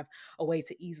have a way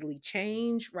to easily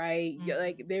change, right?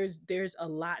 Like Mhm. there's a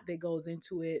lot that goes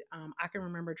into it. I can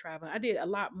remember traveling. I did a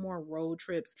lot more road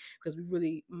trips because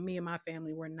me and my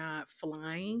family were not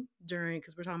flying during,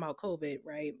 because we're talking about COVID,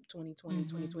 right? 2020, Mhm.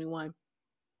 2021.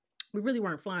 We really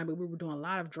weren't flying, but we were doing a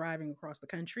lot of driving across the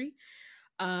country.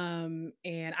 And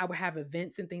I would have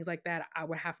events and things like that I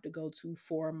would have to go to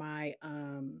for my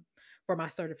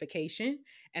certification,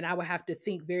 and I would have to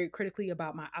think very critically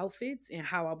about my outfits and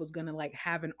how I was going to like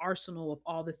have an arsenal of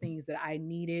all the things that I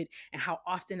needed, and how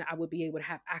often I would be able to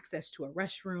have access to a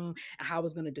restroom, and how I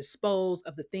was going to dispose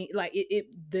of the thing. Like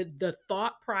the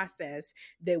thought process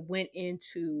that went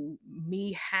into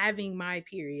me having my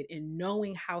period and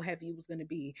knowing how heavy it was going to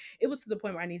be, it was to the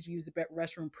point where I needed to use the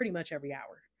restroom pretty much every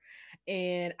hour.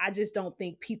 And I just don't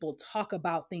think people talk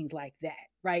about things like that,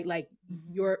 right? Like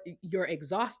Mhm. you're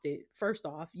exhausted. First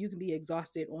off, you can be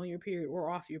exhausted on your period or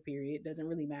off your period, it doesn't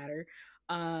really matter.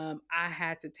 I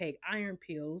had to take iron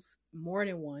pills, more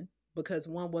than one, because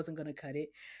one wasn't going to cut it.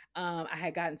 I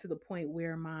had gotten to the point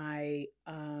where my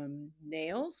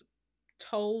nails,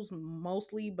 toes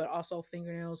mostly, but also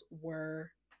fingernails,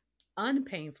 were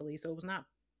unpainfully, so it was not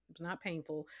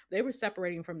painful. They were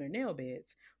separating from their nail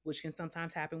beds, which can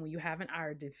sometimes happen when you have an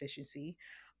iron deficiency.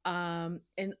 And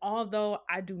although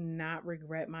I do not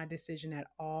regret my decision at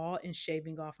all in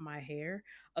shaving off my hair,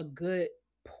 a good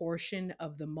portion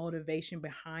of the motivation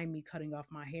behind me cutting off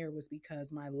my hair was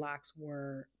because my locks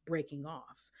were breaking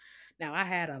off. Now I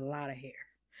had a lot of hair.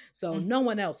 So Mhm. no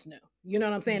one else knew. You know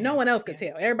what I'm saying? No Yeah. one else could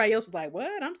Yeah. tell. Everybody else was like,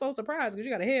 "What? I'm so surprised because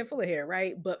you got a head full of hair,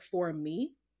 right?" But for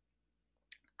me,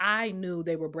 I knew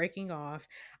they were breaking off.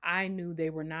 I knew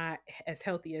they were not as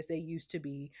healthy as they used to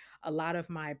be. A lot of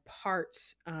my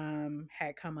parts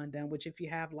had come undone, which, if you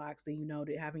have locks, then you know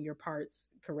that having your parts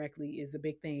correctly is a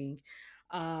big thing.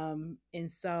 And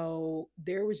so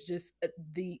there was just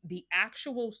the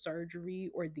actual surgery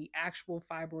or the actual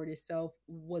fibroid itself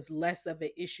was less of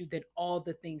an issue than all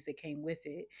the things that came with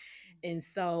it. And Mhm.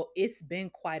 so it's been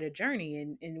quite a journey.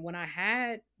 And when I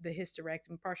had the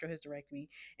hysterectomy, partial hysterectomy,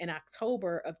 in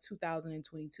October of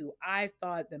 2022, I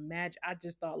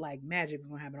just thought like magic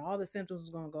was gonna happen. All the symptoms was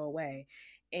gonna go away.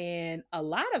 And a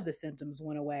lot of the symptoms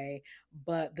went away,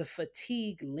 but the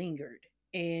fatigue lingered.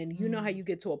 And you know how Mm. you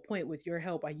get to a point with your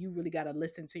help, like you really got to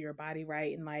listen to your body,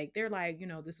 right? And like they're like,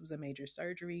 this was a major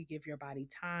surgery, give your body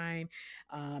time.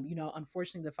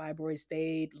 Unfortunately, the fibroid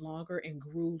stayed longer and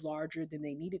grew larger than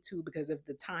they needed to because of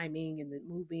the timing and the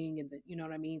moving and the, you know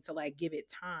what I mean? To like give it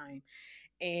time.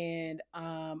 And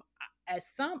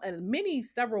at many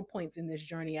several points in this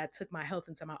journey, I took my health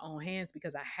into my own hands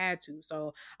because I had to.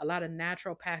 So a lot of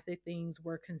naturopathic things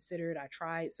were considered. I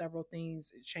tried several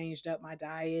things, changed up my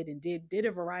diet, and did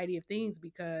a variety of things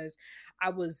because I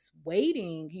was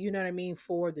waiting, you know what I mean,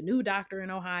 for the new doctor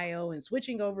in Ohio and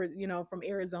switching over, from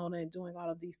Arizona and doing all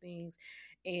of these things.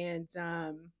 And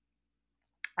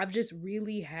I've just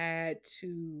really had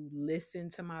to listen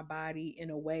to my body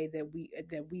in a way that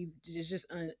we just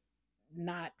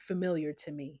not familiar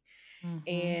to me. Mm-hmm.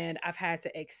 And I've had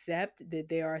to accept that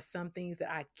there are some things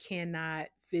that I cannot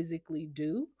physically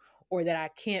do, or that I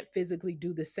can't physically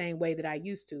do the same way that I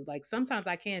used to. Like sometimes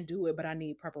I can do it, but I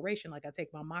need preparation. Like I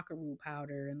take my maca root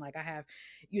powder, and like I have,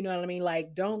 you know what I mean?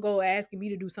 Like don't go asking me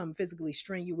to do something physically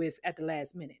strenuous at the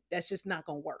last minute. That's just not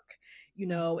going to work.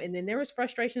 Mm-hmm. And then there was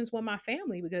frustrations with my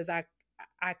family because I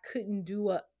couldn't do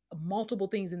a multiple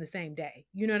things in the same day.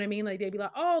 You know what I mean? Like they'd be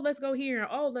like, "Oh, let's go here.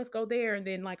 Oh, let's go there." And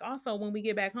then like also when we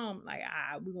get back home, like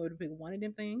we're going to pick one of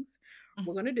them things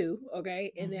we're going to do,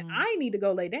 okay? And then Mm-hmm. I need to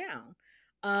go lay down.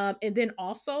 And then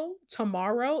also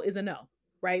tomorrow is a no,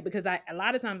 right? Because I a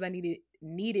lot of times I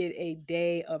needed a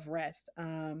day of rest.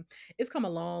 It's come a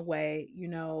long way,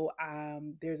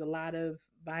 there's a lot of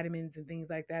vitamins and things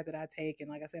like that that I take, and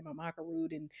like I said, my maca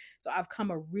root, and so I've come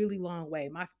a really long way.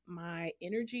 My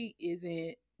energy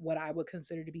isn't what I would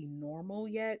consider to be normal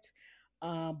yet,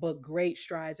 but great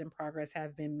strides and progress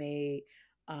have been made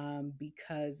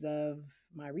because of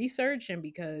my research, and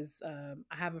because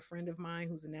I have a friend of mine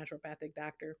who's a naturopathic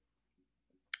doctor,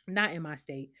 not in my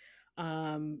state.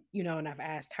 And I've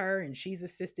asked her and she's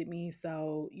assisted me.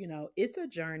 So, it's a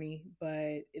journey,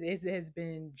 but it has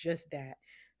been just that.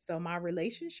 So my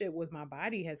relationship with my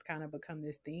body has kind of become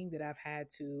this thing that I've had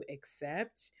to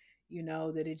accept,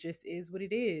 that it just is what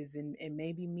it is. And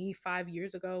maybe me 5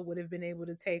 years ago would have been able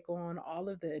to take on all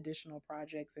of the additional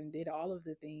projects and did all of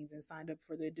the things and signed up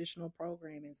for the additional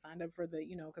program and signed up for the,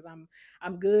 because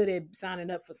I'm good at signing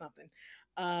up for something.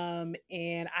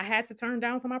 And I had to turn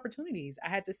down some opportunities. I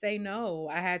had to say no.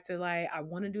 I had to, like, I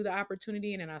want to do the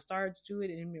opportunity, and then I started to do it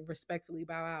and respectfully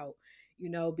bow out,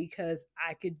 because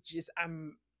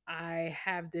I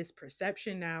have this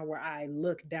perception now where I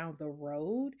look down the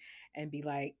road and be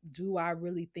like, do I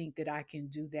really think that I can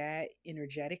do that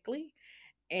energetically?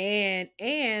 And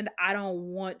I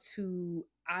don't want to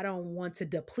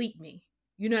deplete me.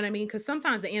 You know what I mean? Because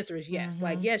sometimes the answer is yes.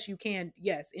 Like, Mm-hmm. yes, you can.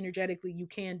 Yes, energetically you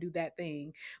can do that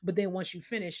thing, but then once you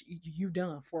finish, you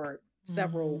done for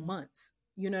several Mm-hmm. months.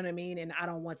 You know what I mean? And I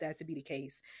don't want that to be the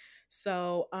case.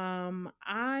 So I'm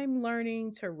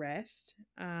learning to rest.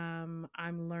 I'm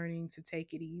learning to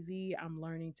take it easy. I'm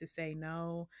learning to say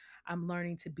no. I'm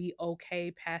learning to be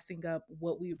okay passing up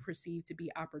what we perceive to be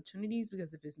opportunities,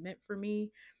 because if it's meant for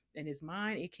me and it's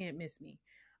mine, it can't miss me.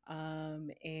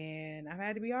 And I've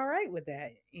had to be all right with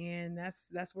that. And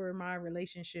that's where my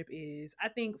relationship is. I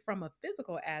think from a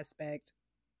physical aspect,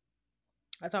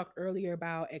 I talked earlier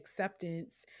about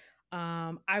acceptance.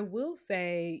 I will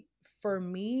say for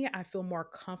me, I feel more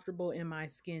comfortable in my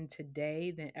skin today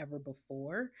than ever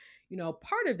before.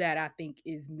 Part of that I think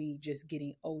is me just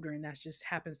getting older, and that's just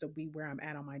happens to be where I'm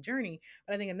at on my journey.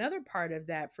 But I think another part of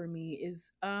that for me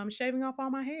is shaving off all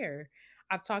my hair.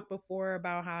 I've talked before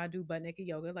about how I do butt naked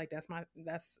yoga. Like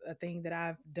that's a thing that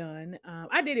I've done.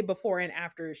 I did it before and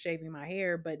after shaving my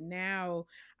hair, but now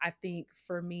I think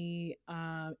for me,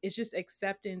 it's just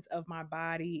acceptance of my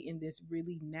body in this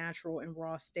really natural and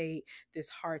raw state that's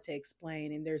hard to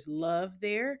explain. And there's love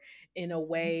there in a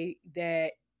Mm-hmm. way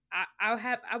that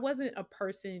I wasn't a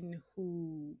person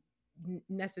who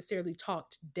necessarily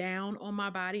talked down on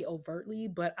my body overtly,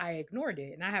 but I ignored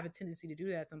it. And I have a tendency to do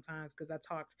that sometimes because I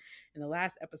talked in the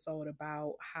last episode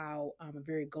about how I'm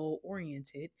very goal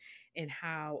oriented, and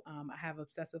how I have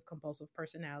obsessive compulsive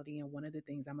personality. And one of the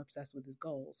things I'm obsessed with is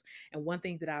goals. And one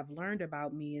thing that I've learned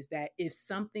about me is that if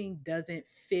something doesn't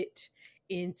fit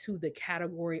into the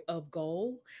category of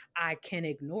goal, I can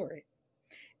ignore it.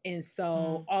 And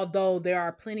so, although there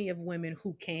are plenty of women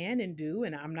who can and do,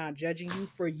 and I'm not judging you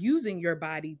for using your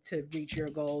body to reach your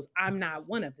goals, I'm not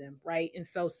one of them, right? And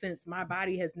so, since my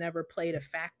body has never played a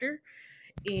factor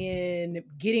in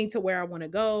getting to where I want to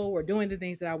go or doing the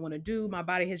things that I want to do, my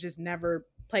body has just never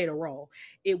played a role.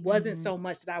 It wasn't Mm-hmm. so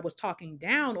much that I was talking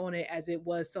down on it as it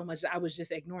was so much that I was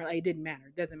just ignoring. Like, it didn't matter.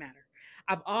 It doesn't matter.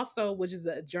 I've also, which is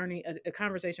a journey, a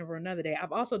conversation for another day.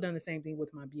 I've also done the same thing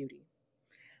with my beauty.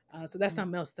 So that's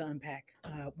something else to unpack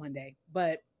one day.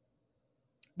 But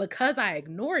because I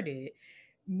ignored it,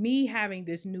 me having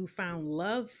this newfound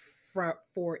love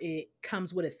for it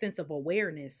comes with a sense of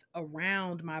awareness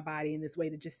around my body in this way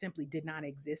that just simply did not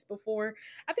exist before.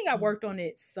 I think I Mm. worked on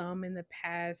it some in the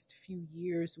past few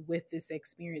years with this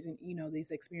experience, and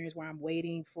this experience where I'm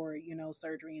waiting for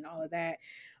surgery and all of that.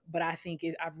 But I think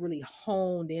I've really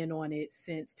honed in on it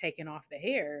since taking off the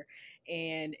hair,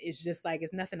 and it's just like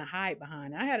it's nothing to hide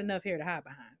behind. I had enough hair to hide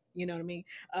behind. You know what I mean?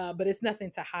 But it's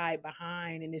nothing to hide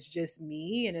behind, and it's just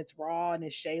me, and it's raw, and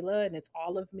it's Shayla, and it's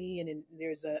all of me, and then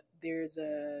there's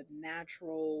a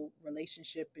natural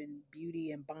relationship and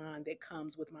beauty and bond that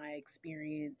comes with my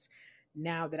experience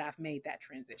now that I've made that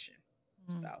transition.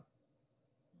 So Mm.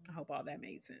 I hope all that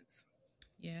made sense.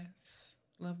 Yes,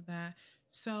 love that.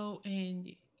 So,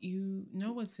 and you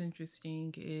know what's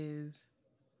interesting is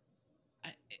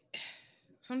I,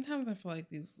 sometimes I feel like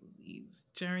these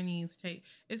journeys take.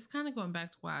 It's kind of going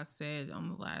back to what I said on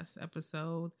the last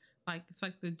episode. Like it's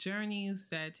like the journeys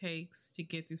that it takes to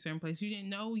get through certain places. You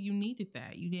didn't know you needed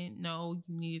that. You didn't know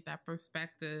you needed that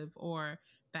perspective or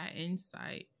that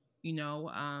insight. You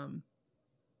know,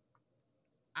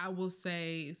 I will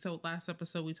say so. Last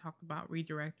episode we talked about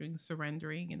redirecting,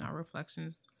 surrendering in our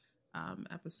reflections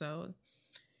episode,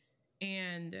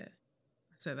 and I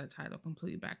said that title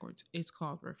completely backwards. It's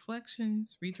called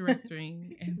Reflections,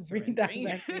 Redirecting, and Surrendering.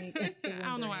 Redirecting and I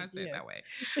don't know why I surrendering. said it Yes. that way.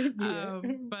 Yeah.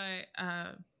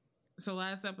 But so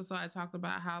last episode I talked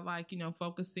about how like,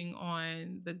 focusing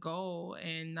on the goal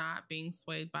and not being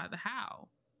swayed by the how,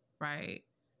 right?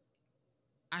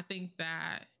 I think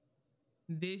that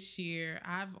this year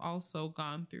I've also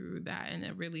gone through that in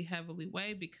a really heavily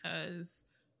way because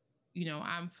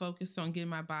I'm focused on getting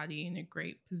my body in a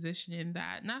great position in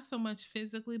that, not so much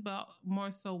physically, but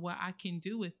more so what I can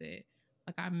do with it.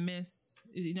 Like I miss,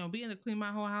 being able to clean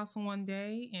my whole house in one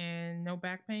day and no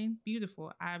back pain.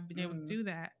 Beautiful. I've been able to Mm. do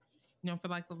that, for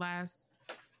like the last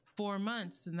 4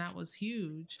 months, and that was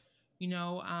huge. You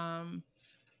know,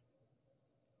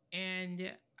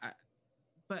 and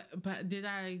but did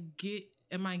I get?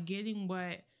 Am I getting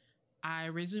what I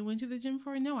originally went to the gym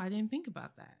for? No, I didn't think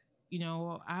about that.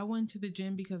 I went to the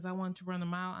gym because I wanted to run a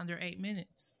mile under 8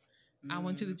 minutes. I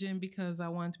went to the Mm. gym because I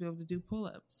wanted to be able to do pull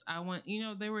ups.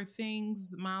 There were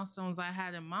things, milestones I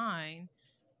had in mind.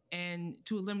 And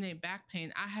to eliminate back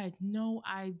pain, I had no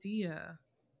idea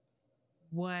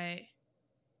what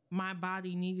my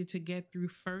body needed to get through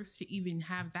first to even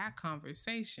have that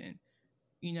conversation.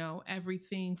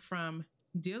 Everything from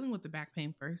dealing with the back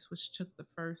pain first, which took the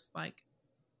first, like,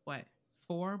 what,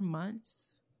 4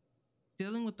 months,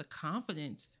 dealing with the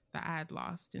confidence that I had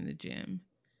lost in the gym,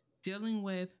 dealing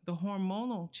with the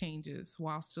hormonal changes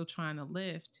while still trying to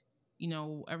lift.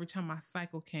 Every time my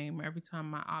cycle came, or every time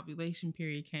my ovulation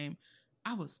period came,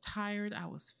 I was tired, I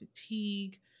was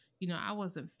fatigued, I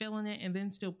wasn't feeling it, and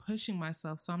then still pushing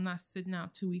myself. So I'm not sitting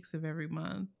out 2 weeks of every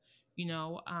month, you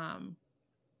know.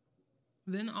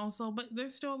 Then also, but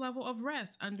there's still a level of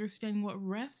rest, understanding what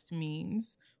rest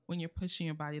means when you're pushing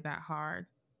your body that hard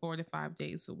 4 to 5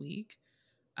 days a week.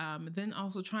 Then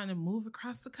also trying to move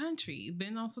across the country,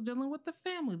 then also dealing with the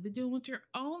family, then dealing with your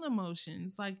own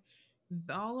emotions. Like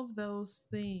all of those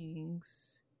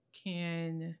things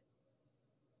can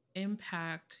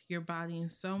impact your body in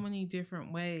so many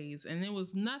different ways. And it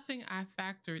was nothing I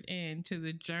factored into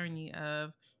the journey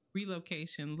of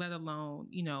relocation, let alone,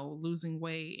 losing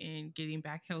weight and getting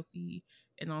back healthy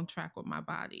and on track with my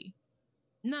body.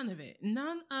 None of it.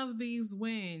 None of these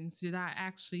wins did I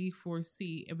actually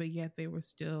foresee, but yet they were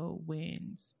still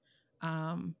wins.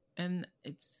 And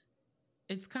it's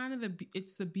kind of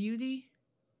it's the beauty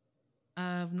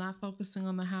of not focusing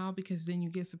on the how, because then you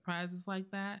get surprises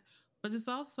like that. But it's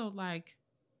also like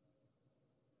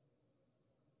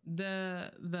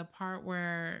the part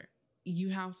where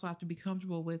you also have to be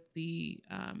comfortable with the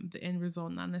end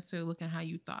result not necessarily looking how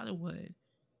you thought it would,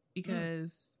 Mm.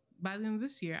 because by the end of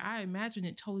this year I imagine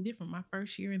it totally different. My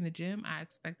first year in the gym I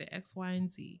expected X, Y,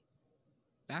 and Z.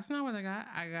 That's not what I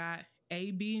got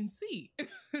A, B, and C.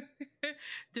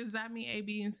 Does that mean A,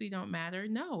 B, and C don't matter?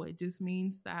 No, it just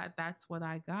means that that's what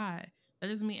I got. That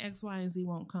doesn't mean X, Y, and Z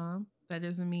won't come. That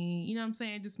doesn't mean, you know what I'm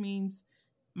saying? It just means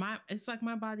it's like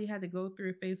my body had to go through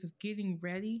a phase of getting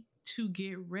ready to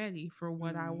get ready for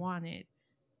what I Mm. wanted.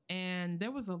 And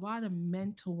there was a lot of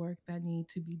mental work that needed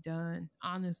to be done,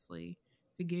 honestly,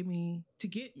 to get me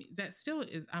that still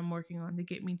is I'm working on to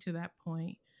get me to that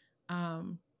point.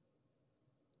 Um,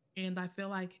 and I feel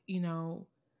like,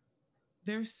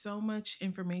 there's so much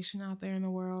information out there in the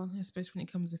world, especially when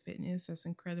it comes to fitness, that's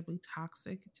incredibly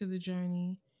toxic to the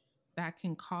journey, that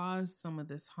can cause some of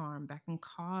this harm, that can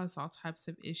cause all types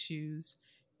of issues,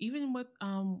 even with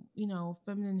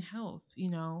feminine health,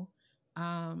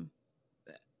 um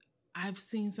I've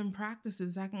seen some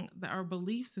practices that are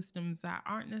belief systems that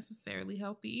aren't necessarily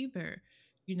healthy either.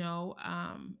 You know,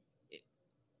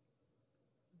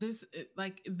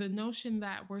 like the notion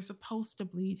that we're supposed to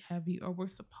bleed heavy, or we're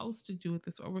supposed to do it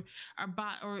this, or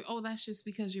or oh, that's just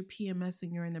because you're PMS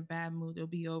and you're in a bad mood, it'll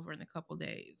be over in a couple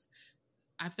days.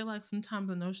 I feel like sometimes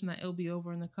the notion that it'll be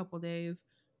over in a couple days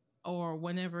or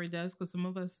whenever it does, because some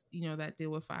of us, that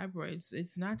deal with fibroids,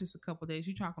 it's not just a couple days.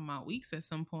 You're talking about weeks at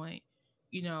some point.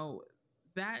 You know,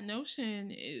 that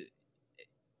notion is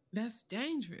that's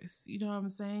dangerous. You know what I'm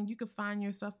saying? You could find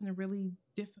yourself in a really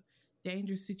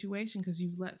dangerous situation because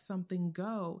you've let something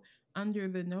go under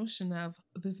the notion of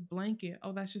this blanket.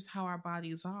 Oh, that's just how our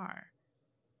bodies are.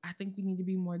 I think we need to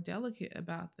be more delicate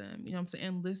about them. You know what I'm saying?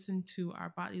 And listen to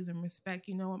our bodies and respect.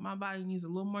 You know what? My body needs a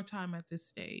little more time at this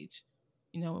stage.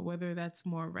 Whether that's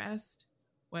more rest,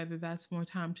 whether that's more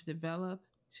time to develop,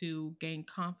 to gain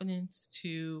confidence,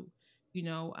 to,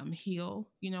 heal.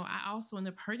 I also end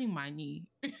up hurting my knee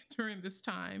during this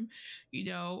time, and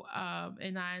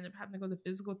I end up having to go to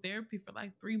physical therapy for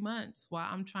like 3 months while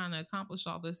I'm trying to accomplish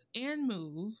all this and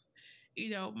move,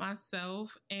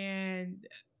 myself. And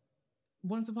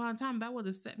once upon a time, that would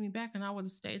have set me back and I would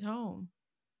have stayed home.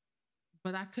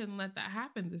 But I couldn't let that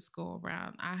happen this go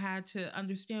around. I had to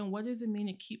understand, what does it mean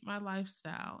to keep my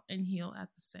lifestyle and heal at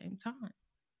the same time?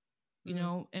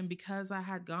 Mm. And because I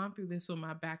had gone through this with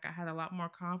my back, I had a lot more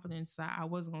confidence that I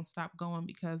wasn't going to stop going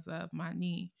because of my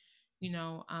knee,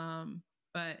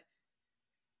 but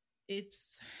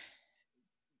it's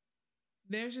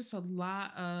there's just a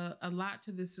lot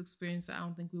to this experience that I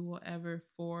don't think we will ever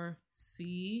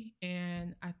foresee.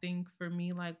 And I think for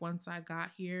me, like once I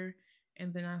got here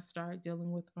and then I started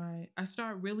dealing with I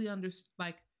start really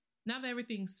like, now that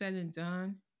everything's said and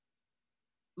done,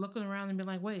 looking around and being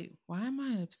like, wait, why am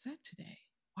I upset today?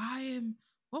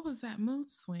 What was that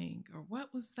mood swing? Or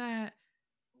what was that?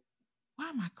 Why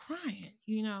am I crying?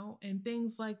 And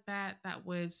things like that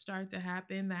would start to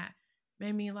happen that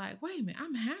made me like, wait a minute,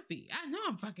 I'm happy. I know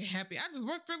I'm fucking happy. I just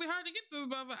worked really hard to get this,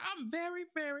 but I'm very,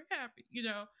 very happy.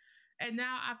 And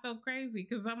now I feel crazy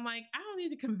because I'm like, I don't need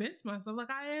to convince myself. Like,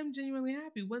 I am genuinely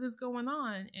happy. What is going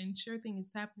on? And sure thing,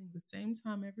 it's happening the same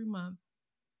time every month.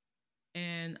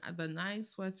 And the night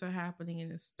sweats are happening,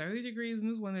 and it's 30 degrees in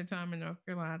this wintertime in North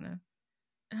Carolina.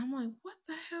 And I'm like, what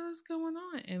the hell is going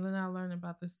on? And then I learned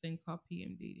about this thing called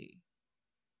PMDD.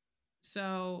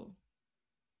 So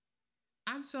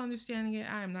I'm still understanding it.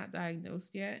 I am not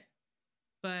diagnosed yet,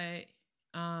 but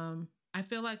I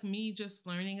feel like me just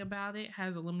learning about it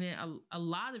has eliminated a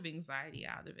lot of anxiety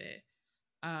out of it.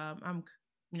 I'm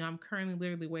currently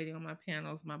literally waiting on my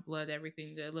panels, my blood,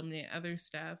 everything to eliminate other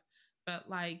stuff. But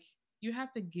like, you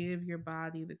have to give your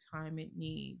body the time it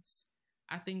needs.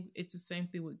 I think it's the same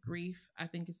thing with grief. I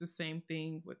think it's the same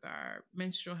thing with our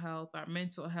menstrual health, our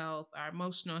mental health, our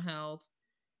emotional health.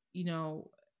 You know,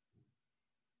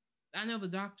 I know the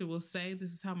doctor will say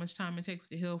this is how much time it takes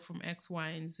to heal from X, Y,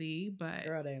 and Z, but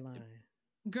Girl, they lying.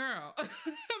 girl,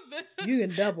 You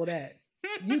can double that.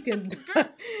 You can girl,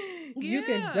 you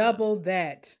can yeah. double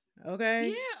that. Yeah,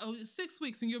 Okay? 6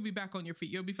 weeks and you'll be back on your feet.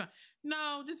 You'll be fine.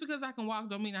 No, just because I can walk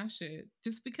don't mean I should.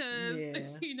 Just because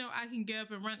Yeah. I can get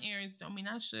up and run errands don't mean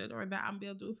I should, or that I'm be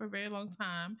able to do it for a very long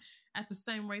time at the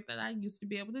same rate that I used to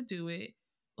be able to do it.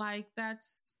 Like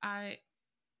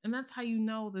and that's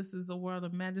how this is a world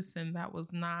of medicine that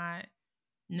was not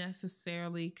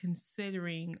necessarily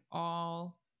considering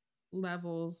all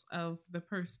levels of the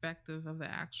perspective of the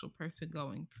actual person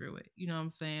going through it. You know what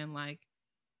I'm saying? Like,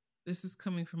 this is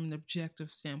coming from an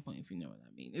objective standpoint, if you know what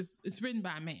I mean. It's written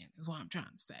by a man, is what I'm trying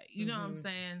to say. You know what I'm Mhm.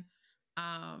 saying?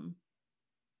 Um,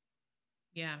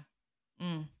 yeah.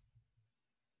 Mm,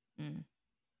 mm.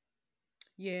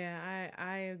 Yeah,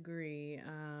 I agree.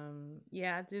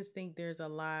 Yeah, I just think there's a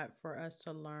lot for us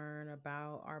to learn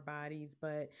about our bodies,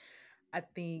 but I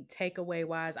think takeaway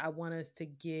wise, I want us to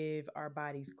give our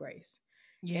bodies grace.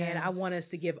 And I want us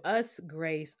to Yes. give us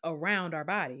grace around our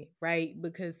body, right?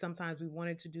 Because sometimes we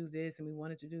wanted to do this and we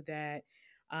wanted to do that.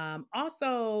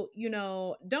 Also,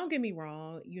 don't get me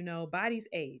wrong, bodies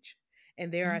age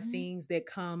and there are Mm-hmm. things that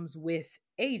comes with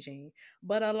aging.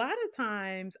 But a lot of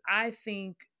times I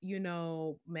think,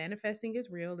 manifesting is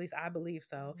real, at least I believe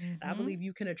so. And I Mm-hmm. believe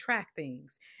you can attract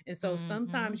things. And so Mm-hmm.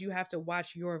 sometimes you have to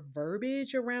watch your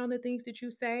verbiage around the things that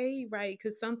you say, right?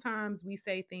 Because sometimes we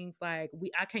say things like,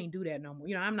 I can't do that no more.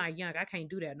 I'm not young. I can't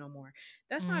do that no more.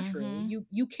 That's not true. Mm-hmm.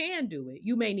 You can do it.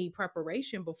 You may need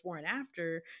preparation before and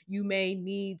after. You may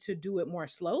need to do it more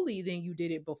slowly than you did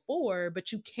it before,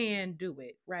 but you can do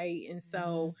it, right? And Mm-hmm.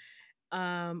 so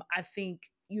I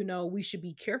think we should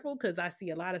be careful because I see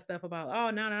a lot of stuff about, oh,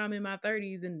 now that I'm in my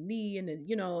 30s and the knee and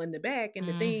and the back and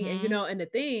the thing and Mm-hmm. and the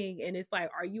thing. And it's like,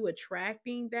 are you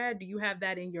attracting that? Do you have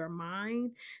that in your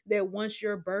mind that once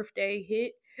your birthday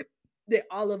hit, that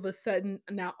all of a sudden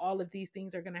now all of these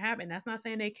things are going to happen? That's not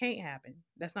saying they can't happen.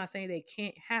 That's not saying they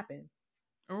can't happen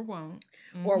Or won't.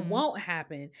 or Mm-hmm. won't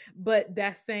happen, but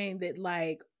that's saying that,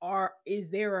 like, are is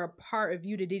there a part of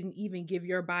you that didn't even give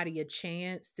your body a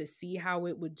chance to see how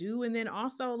it would do? And then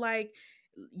also, like,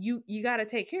 you got to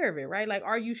take care of it, right? Like,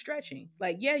 are you stretching?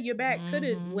 Like, yeah, your back could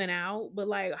have Mm-hmm. went out, but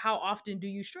like, how often do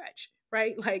you stretch?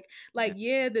 Right? Like, Yep.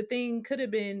 yeah, the thing could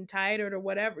have been tighter or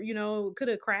whatever, could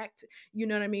have cracked, you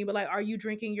know what I mean? But like, are you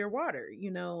drinking your water?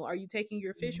 Are you taking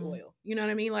your fish Mm-hmm. oil? You know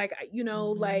what I mean? Like,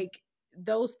 Mm-hmm. like,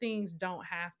 those things don't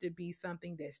have to be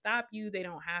something that stop you. They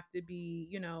don't have to be,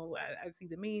 I see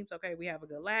the memes. Okay, we have a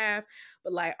good laugh,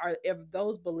 but like, if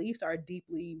those beliefs are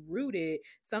deeply rooted,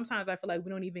 sometimes I feel like we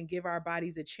don't even give our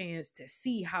bodies a chance to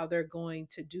see how they're going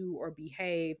to do or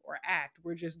behave or act.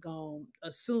 We're just going to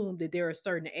assume that they're a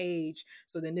certain age,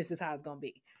 so then this is how it's going to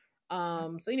be.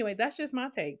 Yep. So anyway, that's just my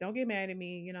take. Don't get mad at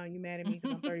me. You mad at me because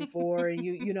I'm 34 and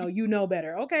you know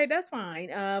better. Okay, that's fine.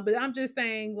 But I'm just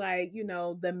saying, like,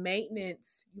 the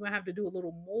maintenance, you might have to do a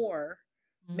little more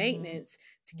Mm-hmm. maintenance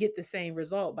to get the same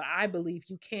result. But I believe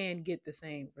you can get the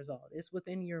same result. It's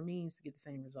within your means to get the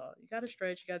same result. You gotta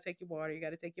stretch, you gotta take your water, you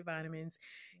gotta take your vitamins.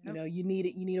 Yep. You need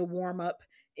it, you need a warm up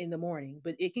in the morning,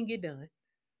 but it can get done.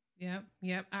 Yep,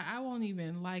 yep. I won't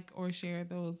even like or share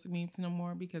those memes no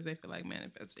more because they feel like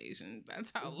manifestation.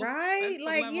 That's how. Right? That's the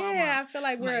Like, level I'm on. yeah, I feel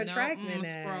like I'm we're like, nope. attracting that.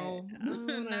 Scroll. I don't want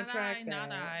to Not I. attract Not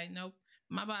that. I. Nope.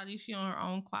 My body, she on her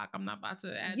own clock. I'm not about to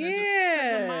add that to it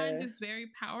because the mind Yeah. is very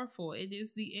powerful. It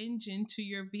is the engine to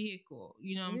your vehicle.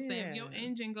 You know what I'm saying? If your Yeah.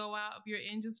 engine go out, if your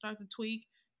engine start to tweak,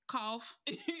 cough,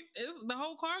 it's the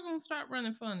whole car gonna start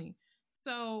running funny.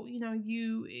 So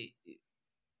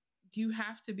you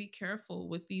have to be careful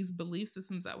with these belief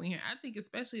systems that we hear. I think,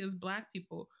 especially as Black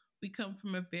people, we come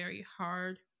from a very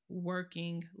hard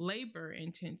working, labor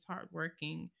intense, hard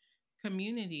working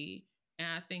community. And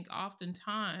I think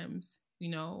oftentimes,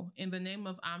 in the name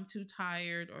of I'm too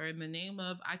tired or in the name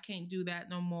of I can't do that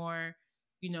no more,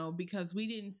 because we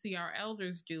didn't see our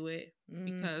elders do it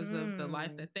because of the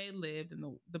life Hmm. that they lived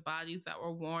and the bodies that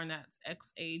were worn at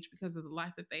X age because of the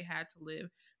life that they had to live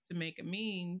to make a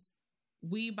means,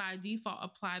 we by default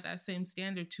apply that same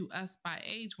standard to us by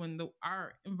age when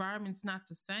our environment's not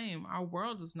the same, our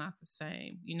world is not the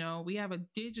same. We have a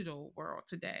digital world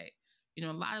today.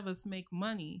 A lot of us make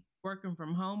money working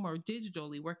from home or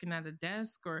digitally working at a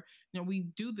desk, or we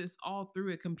do this all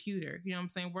through a computer. You know what I'm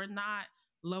saying? We're not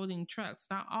loading trucks,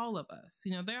 not all of us.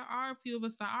 There are a few of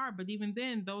us that are, but even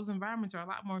then those environments are a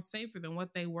lot more safer than what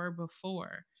they were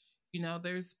before.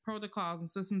 There's protocols and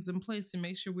systems in place to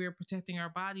make sure we are protecting our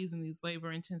bodies in these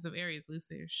labor intensive areas. At least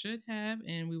there should have,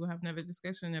 and we will have another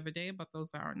discussion another day about those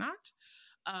that are not.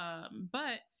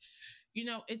 But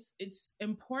it's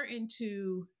important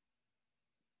to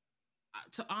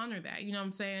honor that. You know what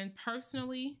I'm saying?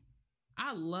 Personally,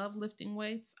 I love lifting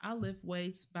weights. I lift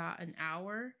weights about an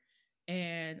hour,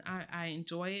 and I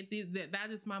enjoy it.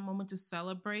 That is my moment to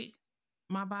celebrate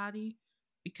my body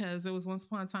because there was once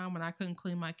upon a time when I couldn't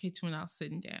clean my kitchen without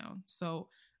sitting down. So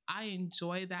I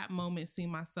enjoy that moment,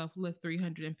 seeing myself lift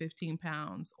 315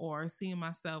 pounds or seeing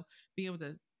myself be able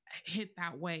to hit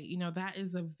that weight. That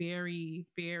is a very,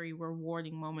 very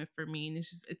rewarding moment for me. And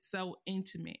it's so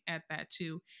intimate at that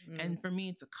too. Mm. And for me,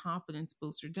 it's a confidence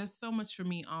booster. Does so much for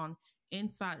me on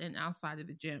inside and outside of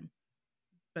the gym.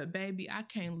 But baby, I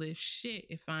can't lift shit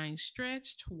if I ain't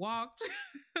stretched, walked,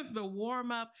 the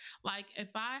warm up. Like if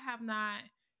I have not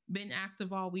been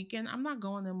active all weekend, I'm not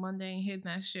going in Monday and hitting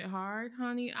that shit hard,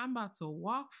 honey. I'm about to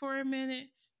walk for a minute,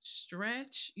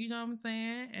 stretch, you know what I'm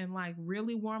saying? And like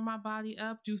really warm my body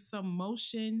up, do some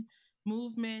motion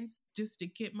movements just to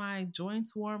get my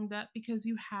joints warmed up because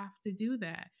you have to do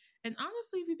that. And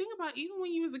honestly, if you think about even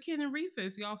when you was a kid in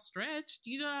recess, y'all stretched,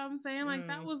 you know what I'm saying? Like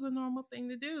that Mm. was a normal thing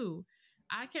to do.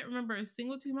 I can't remember a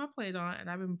single team I played on, and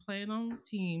I've been playing on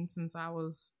teams since I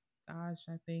was, gosh,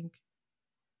 I think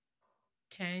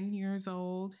 10 years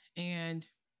old. And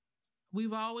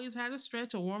we've always had a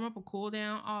stretch, a warm up, a cool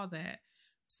down, all that.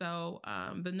 So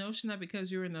the notion that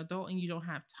because you're an adult and you don't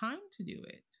have time to do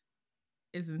it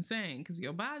is insane because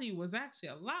your body was actually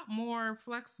a lot more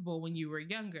flexible when you were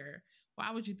younger.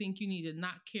 Why would you think you need to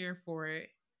not care for it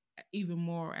even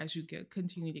more as you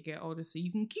continue to get older so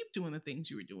you can keep doing the things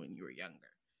you were doing when you were younger?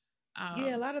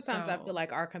 Yeah, a lot of times I feel So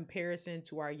like our comparison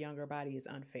to our younger body is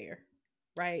unfair.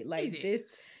 right? It Like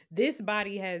is. this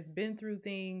body has been through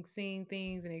things, seen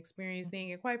things, and experienced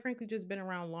things, and quite frankly, just been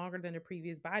around longer than the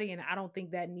previous body. And I don't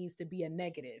think that needs to be a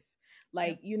negative. Yep.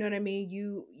 Like, you know what I mean?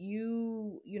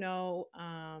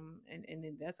 And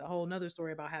then that's a whole nother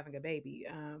story about having a baby.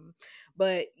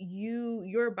 But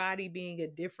your body being a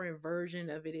different version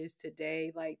of it is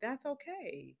today, like that's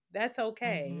okay. That's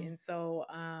okay. Mm-hmm. And so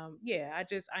yeah,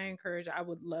 I encourage, I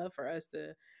would love for us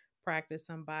to practice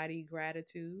some body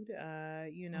gratitude.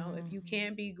 If you Mm-hmm.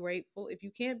 can't be grateful, if you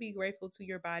can't be grateful to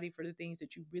your body for the things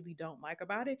that you really don't like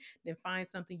about it, then find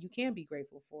something you can be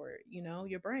grateful for.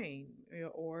 Your brain,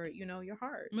 or your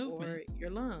heart, Movement. or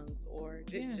your lungs, or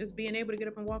Yeah. just being able to get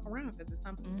up and walk around, because there's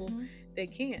some people Mm-hmm.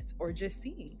 that can't, or just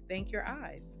seeing. Thank your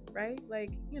eyes, right? Like,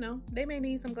 they may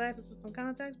need some glasses or some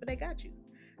contacts, but they got you,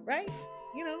 right?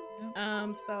 you know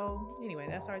Yep. so anyway,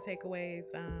 that's our takeaways.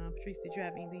 Patrice, did you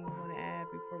have anything you want to add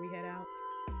before we head out?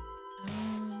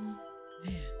 Man,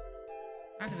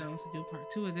 I could honestly do part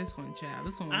two of this one, child.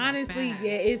 This one went by Honestly, fast.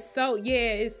 it's so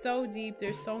deep.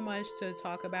 There's so much to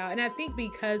talk about. And I think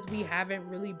because we haven't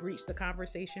really breached the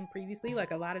conversation previously,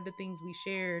 like a lot of the things we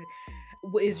shared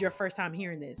is your first time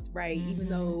hearing this, right?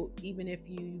 Mm-hmm. Even if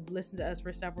you've listened to us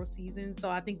for several seasons. So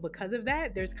I think because of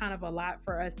that, there's kind of a lot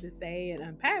for us to say and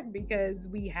unpack, because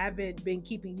we haven't been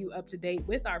keeping you up to date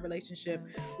with our relationship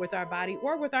with our body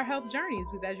or with our health journeys,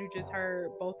 because as you just heard,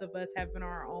 both of us have been on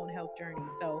our own health journey.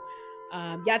 So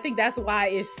yeah, I think that's why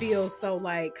it feels so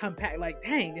like compact, like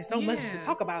dang, there's so much to Yeah.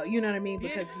 talk about, you know what I mean? Yeah.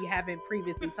 Because we haven't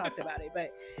previously talked about it.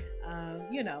 But um,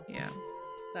 you know, Yeah.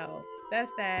 so that's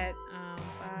that. Mm-hmm.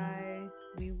 Bye.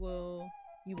 You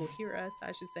will hear us,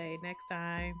 I should say, next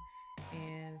time.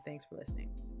 And thanks for listening.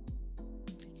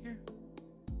 Take care.